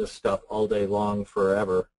watching this stuff all day long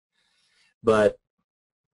forever. But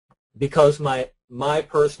because my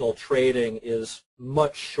personal trading is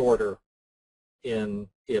much shorter in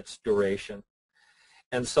its duration.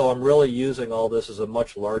 And so I'm really using all this as a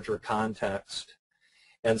much larger context.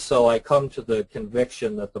 And so I come to the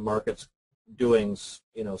conviction that the market's doing,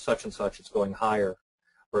 such and such, it's going higher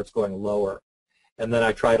or it's going lower. And then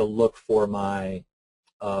I try to look for my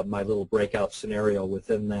my little breakout scenario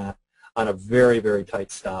within that on a very, very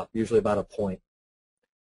tight stop, usually about a point.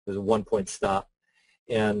 There's a 1 point stop,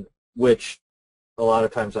 and which a lot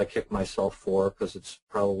of times I kick myself for because it's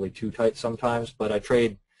probably too tight sometimes, but I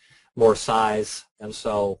trade more size, and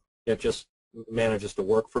so it just manages to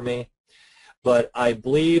work for me. But I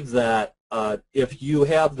believe that if you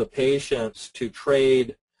have the patience to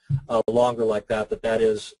trade longer like that, that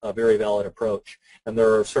is a very valid approach. And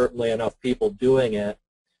there are certainly enough people doing it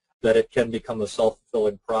that it can become a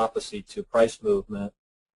self-fulfilling prophecy to price movement,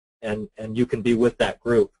 and you can be with that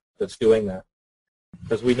group that's doing that.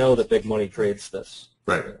 Because we know that big money trades this.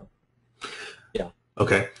 Right. Yeah.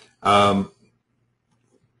 Okay.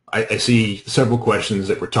 I see several questions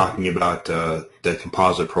that we're talking about the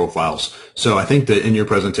composite profiles. So I think that in your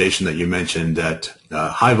presentation that you mentioned that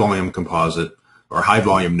high volume composite or high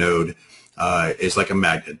volume node is like a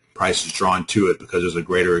magnet. Price is drawn to it because there's a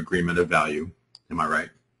greater agreement of value. Am I right?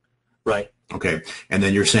 Right. Okay. And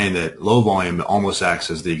then you're saying that low volume almost acts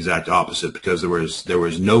as the exact opposite because there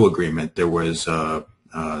was no agreement. There was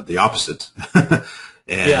the opposite.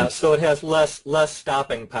 Yeah. So it has less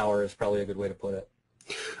stopping power is probably a good way to put it.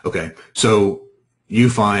 Okay, so you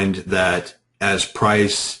find that as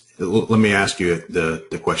price, let me ask you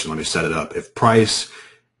the question, let me set it up.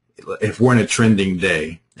 If we're in a trending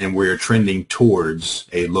day and we're trending towards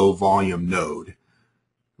a low volume node,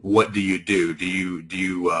 what do you do? Do you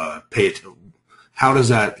pay it? How does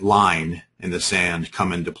that line in the sand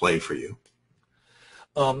come into play for you?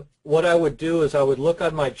 What I would do is I would look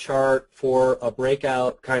on my chart for a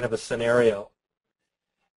breakout kind of a scenario.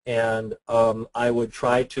 And I would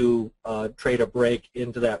try to trade a break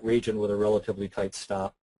into that region with a relatively tight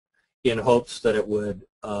stop in hopes that it would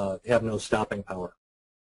have no stopping power.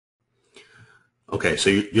 Okay, so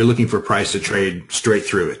you're looking for price to trade straight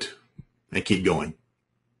through it and keep going.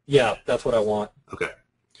 Yeah, that's what I want. Okay.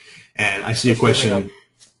 And I see a question.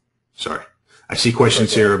 Sorry. I see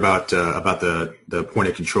questions here about the point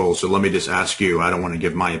of control. So let me just ask you, I don't want to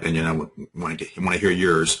give my opinion. I want to hear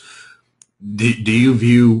yours. Do you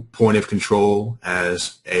view point of control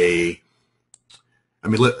as maybe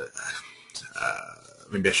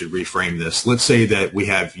I should reframe this. Let's say that we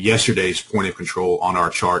have yesterday's point of control on our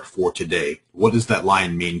chart for today. What does that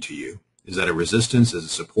line mean to you? Is that a resistance? Is it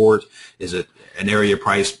support? Is it an area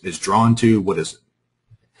price is drawn to? What is it?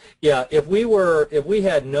 Yeah, if we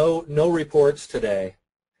had no reports today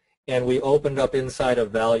and we opened up inside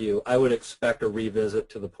of value, I would expect a revisit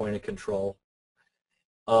to the point of control.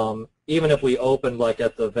 Even if we opened like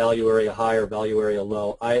at the value area high or value area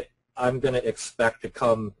low, I'm going to expect to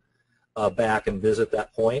come back and visit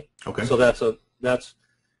that point. Okay. So that's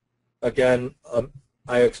again,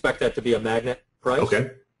 I expect that to be a magnet price.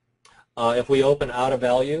 Okay. If we open out of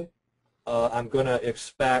value, I'm going to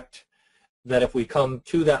expect that if we come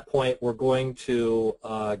to that point, we're going to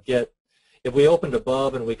if we opened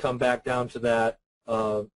above and we come back down to that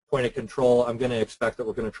point of control, I'm going to expect that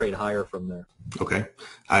we're going to trade higher from there. Okay.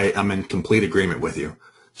 I'm in complete agreement with you.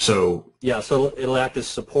 So yeah, so it'll act as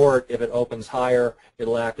support if it opens higher.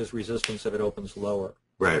 It'll act as resistance if it opens lower.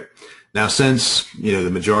 Right. Now, since,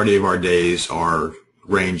 the majority of our days are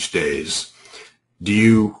range days,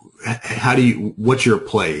 what's your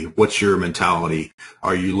play? What's your mentality?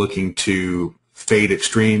 Are you looking to fade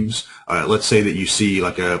extremes? Let's say that you see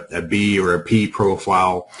like a B or a P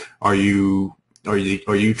profile. Are you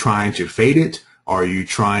trying to fade it? Are you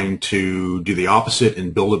trying to do the opposite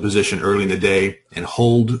and build a position early in the day and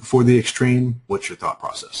hold for the extreme? What's your thought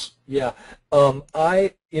process? Yeah.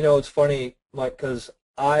 It's funny, Mike, because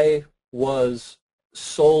I was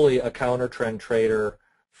solely a counter trend trader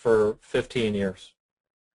for 15 years.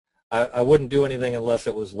 I wouldn't do anything unless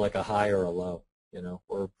it was like a high or a low,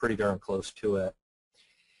 or pretty darn close to it.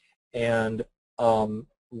 And more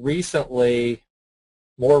recently,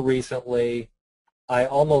 I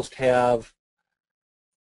almost have,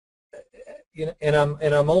 and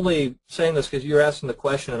I'm only saying this because you're asking the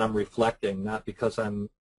question and I'm reflecting, not because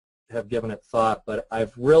have given it thought, but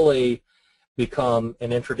I've really become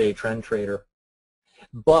an intraday trend trader.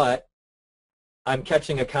 But I'm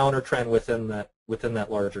catching a counter trend within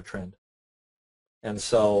that larger trend, and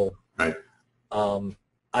so right.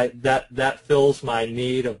 That fills my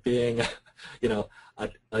need of being,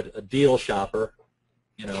 a deal shopper.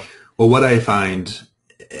 Well, what I find,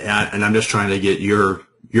 and I'm just trying to get your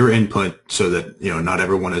input so that not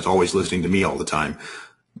everyone is always listening to me all the time,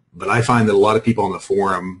 but I find that a lot of people on the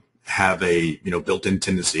forum have a built-in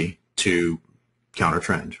tendency to counter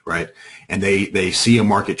trend, right? And they see a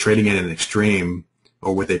market trading at an extreme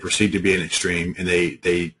or what they perceive to be an extreme, and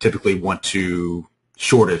they typically want to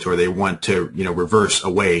short it or they want to reverse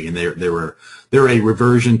away, and they're a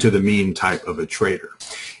reversion to the mean type of a trader.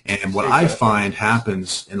 And what I find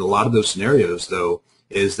happens in a lot of those scenarios, though,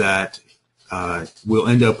 is that we'll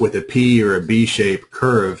end up with a P or a B shape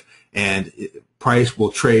curve, and price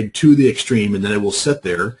will trade to the extreme, and then it will sit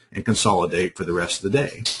there and consolidate for the rest of the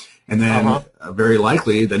day. And then very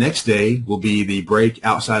likely the next day will be the break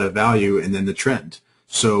outside of value and then the trend.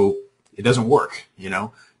 So it doesn't work,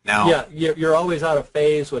 Now, yeah, you're always out of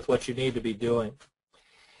phase with what you need to be doing.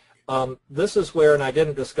 This is where, and I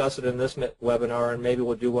didn't discuss it in this webinar, and maybe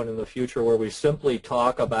we'll do one in the future, where we simply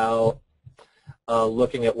talk about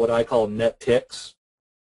looking at what I call net ticks,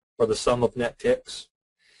 or the sum of net ticks,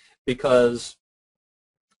 because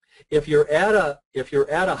if you're at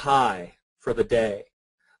a high for the day,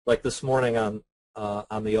 like this morning on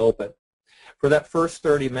the open, for that first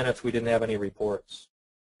 30 minutes we didn't have any reports.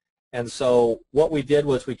 And so what we did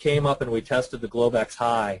was we came up and we tested the Globex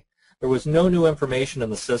high. There was no new information in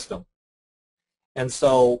the system. And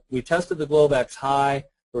so we tested the Globex high.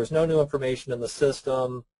 There was no new information in the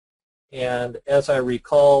system. And as I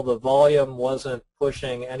recall, the volume wasn't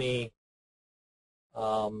pushing any,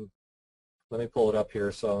 let me pull it up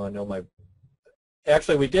here so I know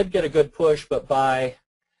actually we did get a good push, but by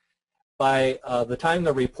the time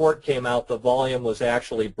the report came out, the volume was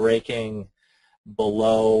actually breaking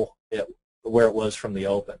below where it was from the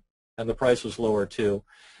open, and the price was lower too.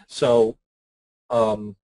 So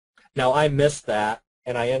now I missed that,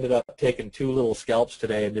 and I ended up taking 2 little scalps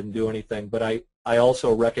today and didn't do anything, but I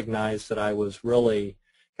also recognized that I was really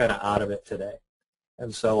kind of out of it today,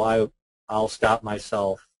 and so I'll stop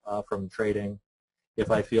myself from trading if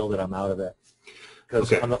I feel that I'm out of it,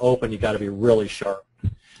 because on the open you got to be really sharp.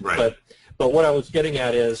 Right. But what I was getting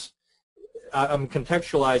at is I'm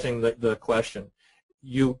contextualizing the question.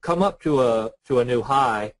 You come up to a new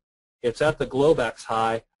high, it's at the Globex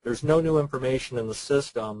high, there's no new information in the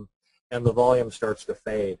system, and the volume starts to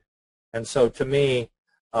fade. And so to me,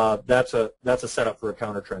 that's a setup for a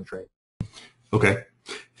counter trend trade. Okay.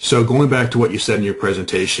 So going back to what you said in your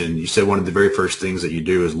presentation, you said one of the very first things that you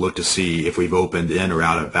do is look to see if we've opened in or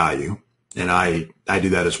out of value. And I do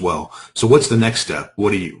that as well. So what's the next step?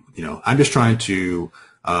 What do I'm just trying to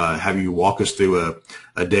have you walk us through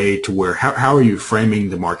a day to where, how are you framing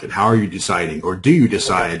the market? How are you deciding, or do you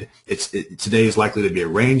decide today is likely to be a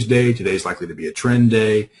range day, today is likely to be a trend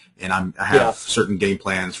day, and I have certain game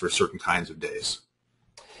plans for certain kinds of days?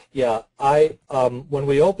 Yeah, when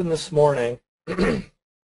we opened this morning, we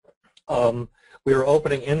were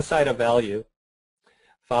opening inside of value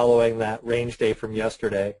following that range day from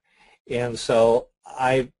yesterday. And so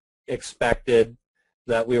I expected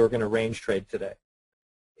that we were going to range trade today.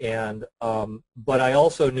 And but I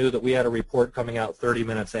also knew that we had a report coming out 30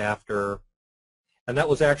 minutes after, and that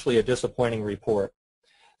was actually a disappointing report.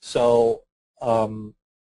 So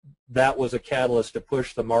that was a catalyst to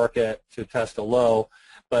push the market to test a low.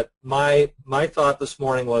 But my thought this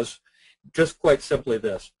morning was just quite simply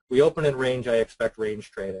this. We open in range, I expect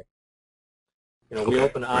range trading. We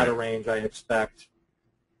open out of range, I expect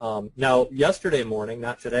Now, yesterday morning,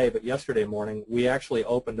 not today, but yesterday morning, we actually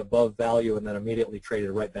opened above value and then immediately traded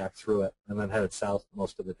right back through it and then headed south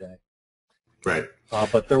most of the day. Right.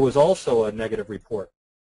 But there was also a negative report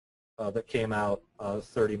that came out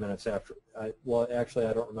 30 minutes after. Well, actually,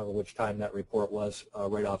 I don't remember which time that report was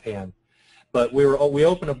right offhand. But we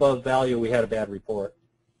opened above value. We had a bad report.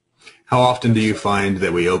 How often do you find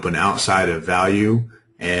that we open outside of value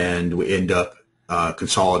and we end up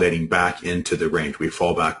consolidating back into the range? We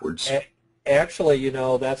fall backwards. Actually, you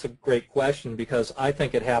know, that's a great question because I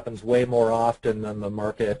think it happens way more often than the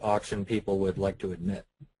market auction people would like to admit.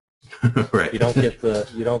 Right. You don't get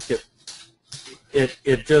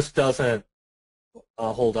it just doesn't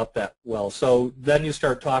hold up that well. So then you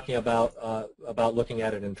start talking about looking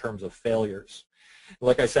at it in terms of failures.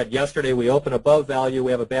 Like I said, yesterday we open above value,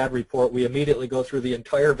 we have a bad report, we immediately go through the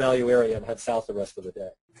entire value area and head south the rest of the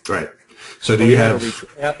day. Right. So do you have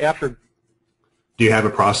a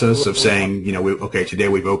process of saying, you know, okay, today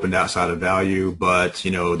we've opened outside of value, but,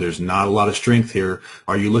 you know, there's not a lot of strength here.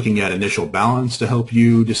 Are you looking at initial balance to help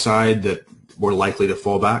you decide that we're likely to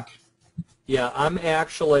fall back? Yeah, I'm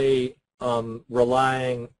actually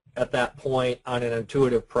relying at that point on an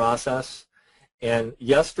intuitive process. And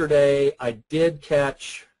yesterday I did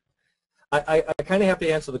catch, I kind of have to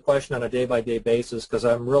answer the question on a day-by-day basis because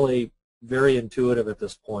I'm really very intuitive at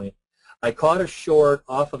this point. I caught a short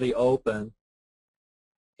off of the open,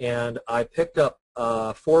 and I picked up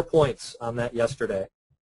 4 points on that yesterday.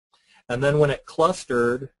 And then when it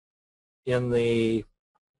clustered in the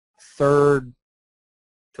third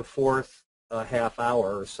to fourth half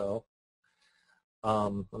hour or so,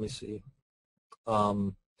 let me see.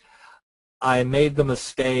 I made the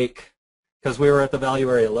mistake because we were at the value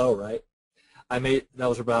area low, right? That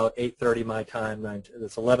was about 8:30 my time.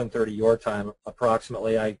 It's 11:30 your time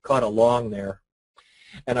approximately. I caught a long there,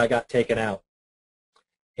 and I got taken out.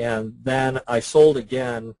 And then I sold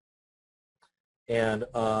again, and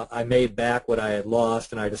I made back what I had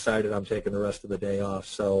lost, and I decided I'm taking the rest of the day off.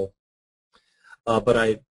 So,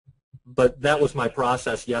 but that was my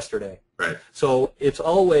process yesterday. Right. So it's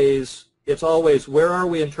always where are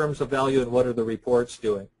we in terms of value and what are the reports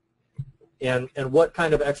doing? And what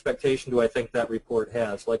kind of expectation do I think that report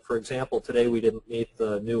has? Like, for example, today we didn't meet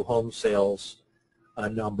the new home sales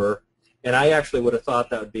number, and I actually would have thought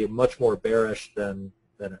that would be much more bearish than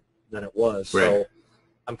it was. Right. So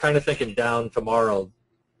I'm kind of thinking down tomorrow.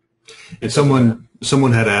 And someone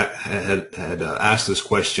had asked this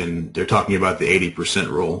question. They're talking about the 80%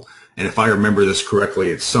 rule, and if I remember this correctly,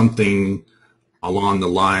 it's something along the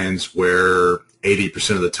lines where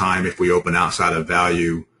 80% of the time, if we open outside of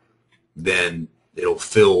value, then it'll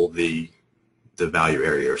fill the value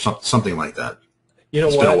area or something like that. You know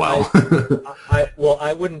it's what? Been a while. Well,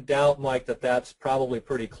 I wouldn't doubt, Mike, that that's probably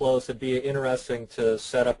pretty close. It'd be interesting to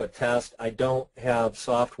set up a test. I don't have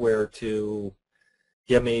software to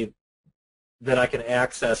give me that I can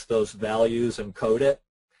access those values and code it,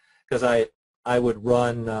 because I would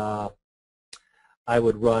run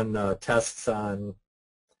tests on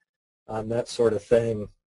that sort of thing.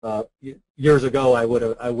 Years ago, I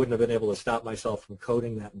wouldn't have been able to stop myself from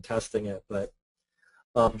coding that and testing it, but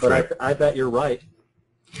Right. I bet you're right,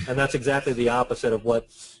 and that's exactly the opposite of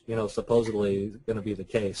what's supposedly going to be the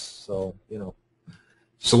case. So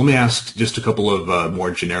So let me ask just a couple of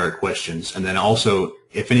more generic questions, and then also,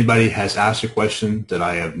 if anybody has asked a question that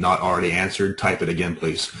I have not already answered, type it again,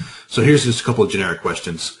 please. So here's just a couple of generic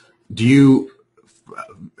questions. Do you,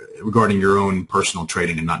 regarding your own personal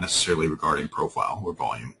trading and not necessarily regarding profile or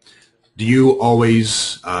volume, do you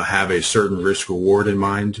always have a certain risk reward in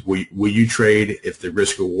mind? Will you trade if the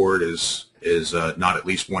risk reward is not at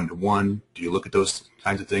least 1-to-1? Do you look at those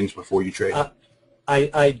kinds of things before you trade?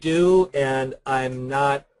 I do, and I'm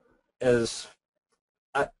not as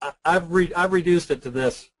I've reduced it to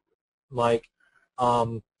this, Mike,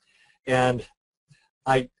 and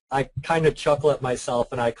I kind of chuckle at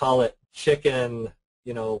myself, and I call it chicken,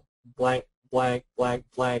 blank blank blank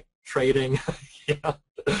blank trading.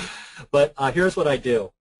 But here's what I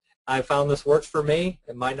do. I found this works for me.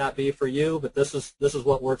 It might not be for you, but this is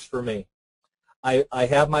what works for me. I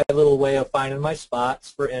have my little way of finding my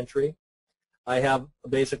spots for entry. I have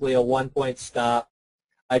basically a 1-point stop.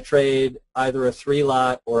 I trade either a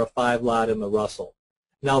 3-lot or a 5-lot in the Russell.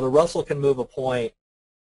 Now the Russell can move a point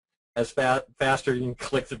as faster you can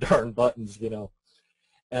click the darn buttons,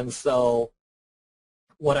 And so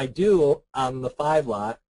what I do on the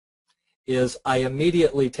 5-lot is I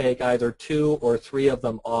immediately take either 2 or 3 of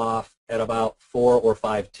them off at about 4 or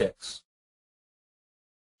 5 ticks.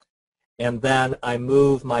 And then I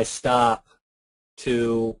move my stop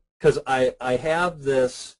to, because I have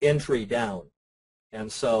this entry down,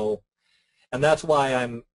 And so, and that's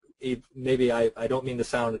why maybe I don't mean to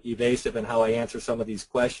sound evasive in how I answer some of these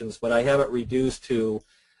questions, but I have it reduced to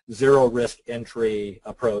zero risk entry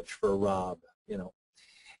approach for Rob, you know.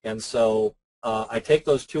 And so I take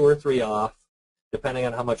those 2 or 3 off, depending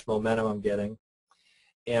on how much momentum I'm getting,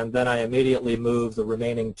 and then I immediately move the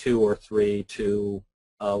remaining 2 or 3 to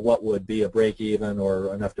what would be a break even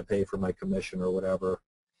or enough to pay for my commission or whatever,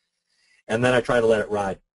 and then I try to let it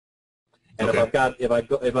ride. And okay.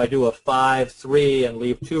 if I do a 5-3 and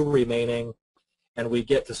leave 2 remaining, and we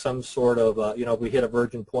get to some sort of you know, if we hit a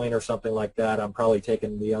virgin point or something like that, I'm probably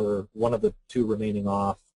taking the other one of the 2 remaining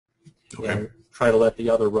off, okay, and try to let the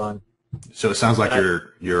other run. So it sounds like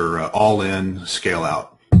you're all in, scale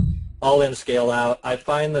out. All in, scale out. I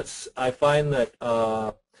find that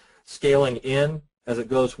scaling in as it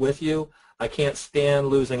goes with you, I can't stand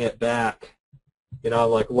losing it back. You know,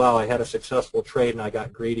 I'm like, wow, I had a successful trade and I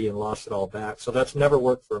got greedy and lost it all back. So that's never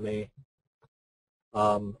worked for me.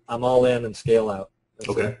 I'm all in and scale out. That's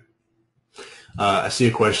okay. I see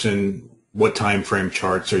a question. What time frame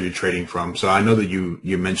charts are you trading from? So I know that you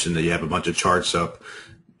mentioned that you have a bunch of charts up.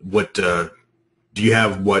 What do you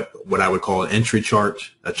have? What I would call an entry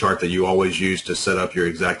chart, a chart that you always use to set up your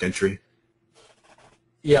exact entry?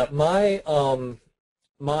 Yeah, my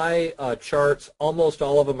charts, almost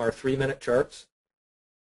all of them are 3-minute charts.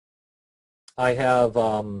 I have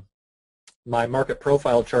my market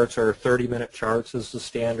profile charts are 30-minute charts is the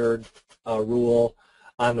standard rule.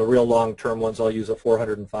 On the real long-term ones, I'll use a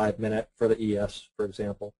 405-minute for the ES, for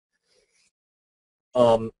example.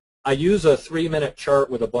 I use a 3-minute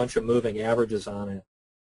chart with a bunch of moving averages on it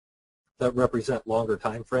that represent longer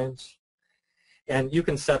time frames. And you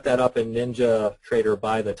can set that up in NinjaTrader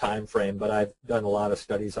by the time frame, but I've done a lot of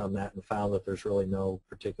studies on that and found that there's really no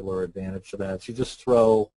particular advantage to that. So you just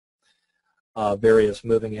throw various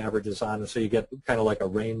moving averages on, and so you get kind of like a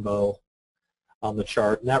rainbow on the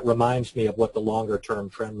chart, and that reminds me of what the longer term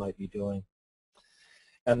trend might be doing.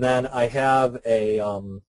 And then I have a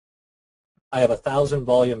 1,000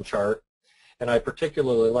 volume chart, and I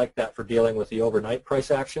particularly like that for dealing with the overnight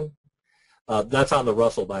price action. That's on the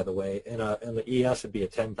Russell, by the way. In the ES, it'd be a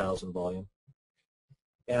 10,000 volume,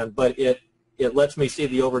 but it lets me see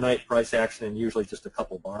the overnight price action in usually just a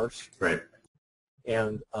couple bars. Right.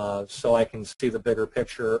 And so I can see the bigger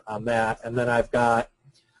picture on that. And then I've got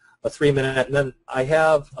a 3-minute, and then I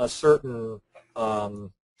have a certain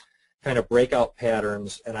kind of breakout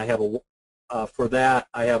patterns, and I have for that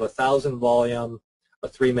I have 1,000 volume, a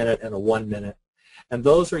 3-minute, and a 1-minute. And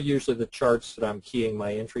those are usually the charts that I'm keying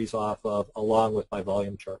my entries off of, along with my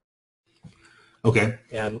volume chart. Okay.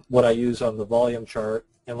 And what I use on the volume chart,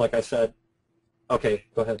 and like I said, okay,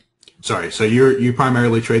 go ahead. Sorry. So you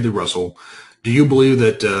primarily trade the Russell. Do you believe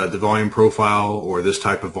that the volume profile or this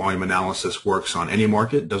type of volume analysis works on any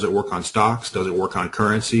market? Does it work on stocks? Does it work on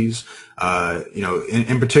currencies? You know,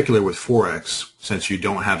 in particular with Forex, since you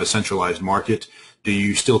don't have a centralized market, do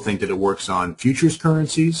you still think that it works on futures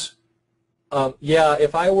currencies? Yeah,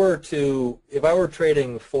 if I were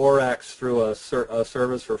trading Forex through a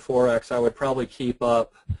service for Forex, I would probably keep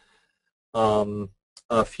up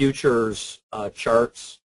futures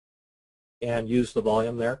charts and use the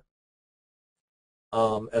volume there,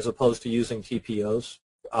 as opposed to using TPOs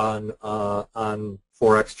on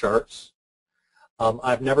Forex charts.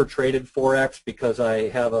 I've never traded Forex because I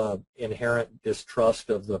have an inherent distrust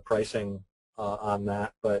of the pricing on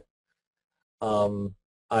that, but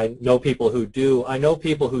I know people who do. I know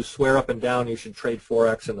people who swear up and down you should trade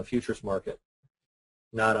Forex in the futures market,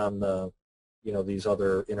 not on the, you know, these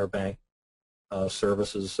other interbank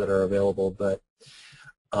services that are available. But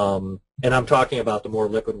and I'm talking about the more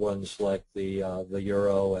liquid ones like the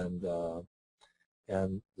euro and the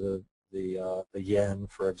yen,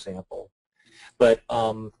 for example. But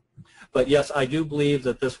yes, I do believe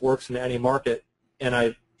that this works in any market, and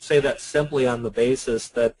I say that simply on the basis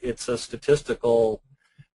that it's a statistical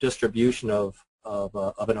distribution of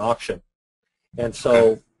an auction, and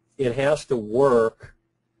so it has to work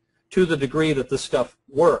to the degree that this stuff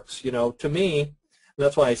works. You know, to me,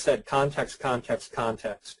 that's why I said context, context,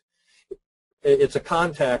 context. It's a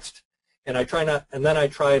context, and I try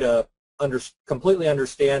to completely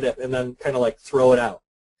understand it, and then kind of like throw it out,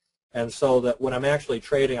 and so that when I'm actually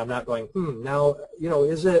trading, I'm not going, now, you know,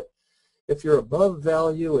 is it, if you're above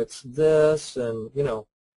value, it's this, and, you know.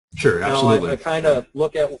 Sure, absolutely. I kind of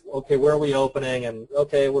look at, okay, where are we opening, and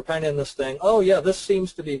okay, we're kind of in this thing. Oh yeah, this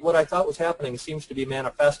seems to be what I thought was happening. Seems to be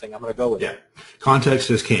manifesting. I'm going to go with it. Yeah,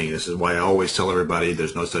 context is king. This is why I always tell everybody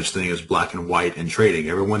there's no such thing as black and white in trading.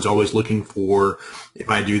 Everyone's always looking for, if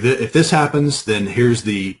I do this, if this happens, then here's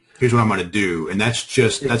the here's what I'm going to do, and that's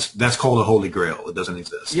just that's called a holy grail. It doesn't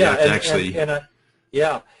exist. Yeah,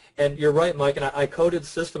 Yeah, and you're right, Mike. And I coded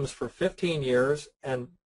systems for 15 years, and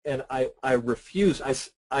I refuse.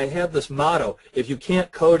 I have this motto: if you can't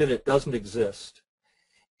code it, it doesn't exist.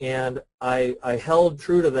 And I held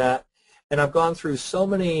true to that, and I've gone through so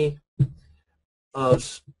many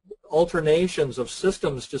alternations of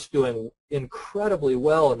systems just doing incredibly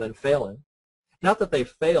well and then failing. Not that they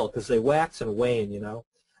fail, because they wax and wane, you know.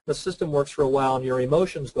 The system works for a while, and your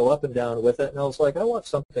emotions go up and down with it, and I was like, I want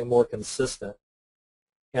something more consistent.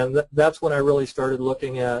 And that's when I really started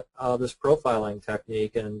looking at this profiling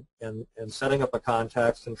technique and setting up a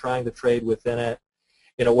context and trying to trade within it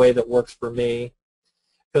in a way that works for me.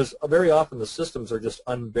 Because very often the systems are just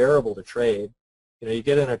unbearable to trade. You know, you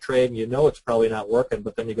get in a trade and you know it's probably not working,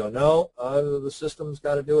 but then you go, no, the system's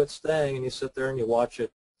got to do its thing, and you sit there and you watch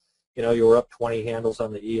it. You know, you were up 20 handles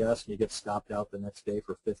on the ES, and you get stopped out the next day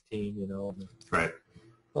for 15. You know, right.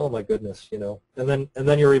 Oh my goodness, you know, and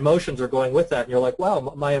then your emotions are going with that, and you're like,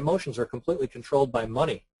 wow, my emotions are completely controlled by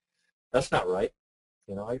money. That's not right.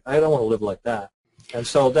 You know, I don't want to live like that. And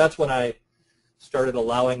so that's when I started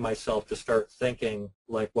allowing myself to start thinking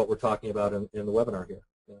like what we're talking about in the webinar here.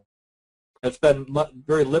 You know, it's been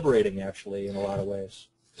very liberating, actually, in a lot of ways.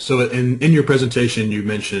 So in your presentation, you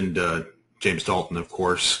mentioned James Dalton, of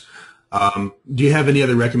course. Do you have any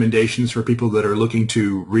other recommendations for people that are looking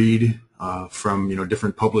to read from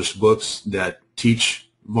different published books that teach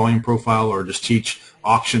volume profile or just teach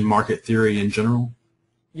auction market theory in general?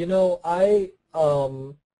 You know, I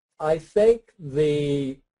think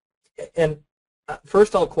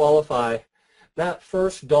first I'll qualify that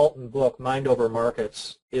first Dalton book, Mind Over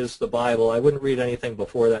Markets, is the Bible. I wouldn't read anything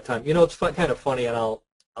before that time. You know, it's kind of funny, and I'll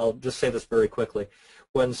just say this very quickly.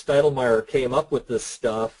 When Steidlmayer came up with this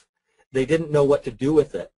stuff, they didn't know what to do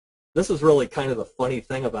with it. This is really kind of the funny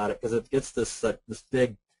thing about it, because it gets this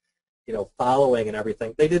big, following and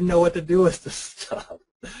everything. They didn't know what to do with this stuff,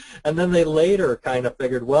 and then they later kind of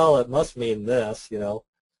figured, well, it must mean this,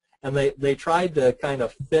 and they tried to kind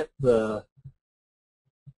of fit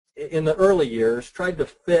in the early years, tried to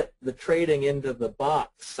fit the trading into the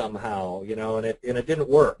box somehow, and it didn't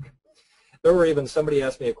work. There were even, somebody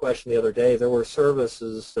asked me a question the other day, there were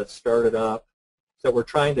services that started up that were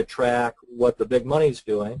trying to track what the big money's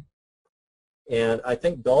doing. And I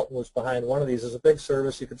think Dalton was behind one of these. It's a big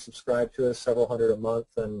service you could subscribe to, several hundred a month,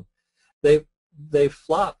 and they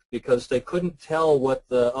flopped because they couldn't tell what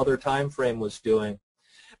the other time frame was doing.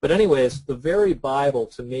 But anyways, the very Bible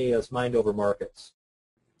to me is Mind Over Markets.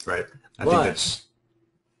 Right. I think that's...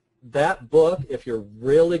 That book, if you're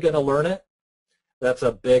really going to learn it, that's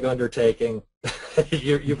a big undertaking.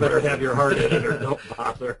 you better have your heart in it or don't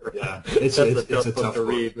bother. Yeah, it's a tough book to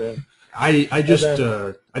read, man. I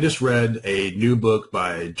just read a new book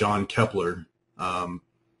by John Kepler, and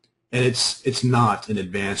it's not an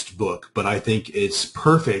advanced book, but I think it's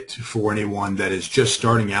perfect for anyone that is just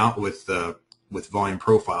starting out with volume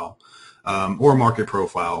profile or market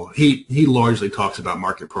profile. He largely talks about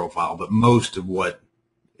market profile, but most of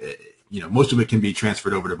most of it can be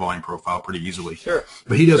transferred over to volume profile pretty easily. Sure.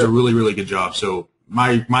 But he does a really, really good job. So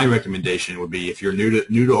my recommendation would be, if you're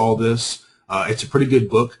new to all this, it's a pretty good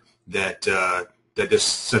book that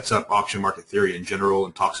just sets up auction market theory in general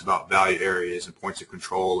and talks about value areas and points of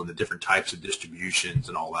control and the different types of distributions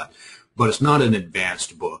and all that. But it's not an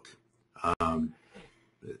advanced book.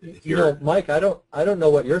 Mike, I don't know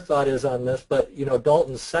what your thought is on this, but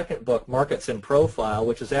Dalton's second book, Markets in Profile,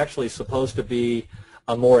 which is actually supposed to be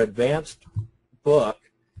a more advanced book,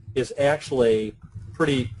 is actually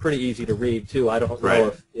pretty easy to read too. I don't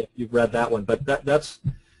know if you've read that one, but that's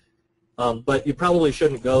but you probably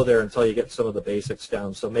shouldn't go there until you get some of the basics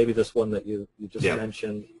down. So maybe this one that you just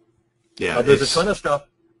mentioned. Yeah. There's a ton of stuff.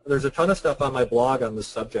 There's a ton of stuff on my blog on this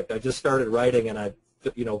subject. I just started writing, and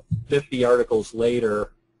 50 articles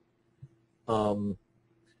later. For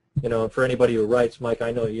anybody who writes, Mike,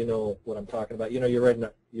 I know you know what I'm talking about. You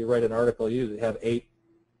write an article, you have eight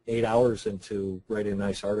hours into writing a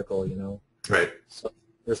nice article. Right. So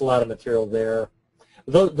there's a lot of material there.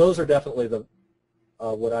 Those are definitely the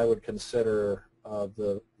what I would consider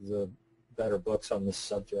the better books on this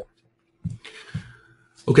subject.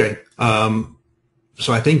 Okay.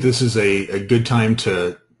 So I think this is a good time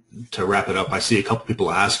to wrap it up. I see a couple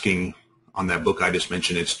people asking on that book I just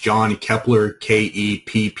mentioned. It's John Kepler,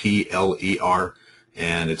 Keppler,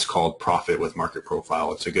 and it's called Profit with Market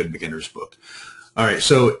Profile. It's a good beginner's book. All right,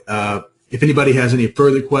 so if anybody has any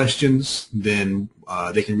further questions, then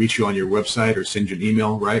they can reach you on your website or send you an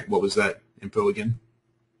email, right? What was that info again?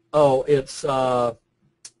 Oh, it's Rob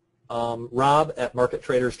at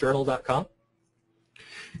markettradersjournal.com.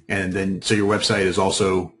 And then, so your website is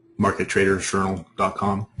also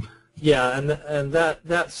markettradersjournal.com? Yeah, and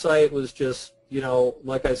that site was just,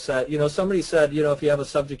 like I said, somebody said, if you have a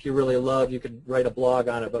subject you really love, you could write a blog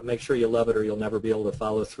on it, but make sure you love it or you'll never be able to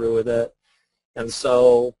follow through with it. And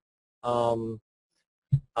so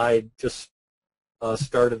I just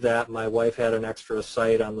started that. My wife had an extra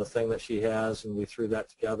site on the thing that she has, and we threw that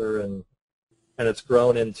together, and it's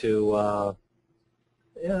grown into.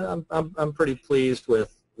 Yeah, I'm pretty pleased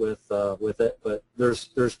with it. But there's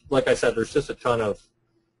like I said, there's just a ton of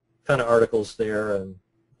articles there, and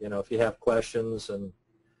if you have questions, and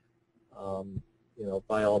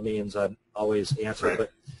by all means, I'd always answer. Right.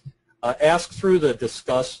 But ask through the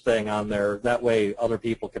discuss thing on there. That way, other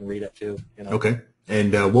people can read it too. Okay.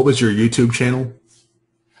 And what was your YouTube channel?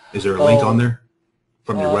 Is there a link on there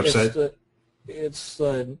from your website? It's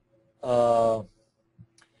the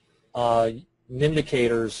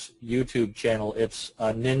Nindicators YouTube channel. It's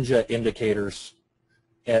Ninja Indicators,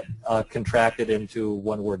 contracted into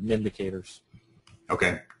one word, Nindicators.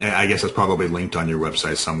 Okay. And I guess that's probably linked on your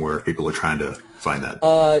website somewhere if people are trying to find that.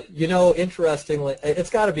 Interestingly, it's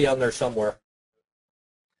got to be on there somewhere.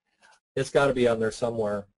 It's got to be on there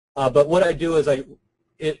somewhere. But what I do is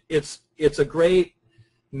it's a great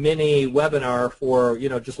mini webinar for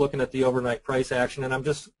just looking at the overnight price action, and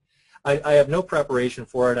I have no preparation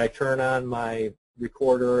for it. I turn on my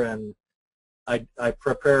recorder and I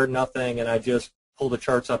prepare nothing, and I just pull the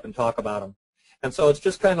charts up and talk about them. And so it's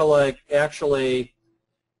just kind of like actually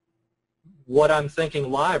what I'm thinking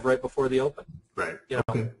live right before the open. Right.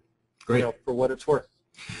 Okay. Great. For what it's worth.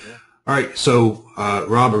 Yeah. All right, so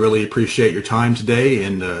Rob, I really appreciate your time today,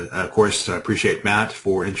 and of course, I appreciate Matt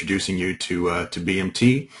for introducing you to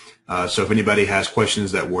BMT. So if anybody has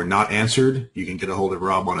questions that were not answered, you can get a hold of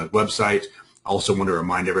Rob on his website. I also want to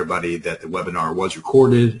remind everybody that the webinar was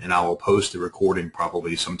recorded, and I will post the recording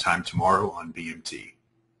probably sometime tomorrow on BMT.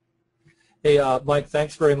 Hey, Mike,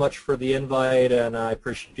 thanks very much for the invite, and I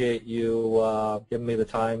appreciate you giving me the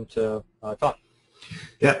time to talk.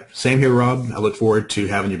 Yeah, same here, Rob. I look forward to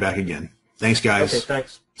having you back again. Thanks, guys. Okay,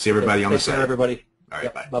 thanks. See everybody on the site. Take care, everybody. All right,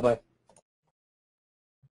 yep, bye. Bye-bye.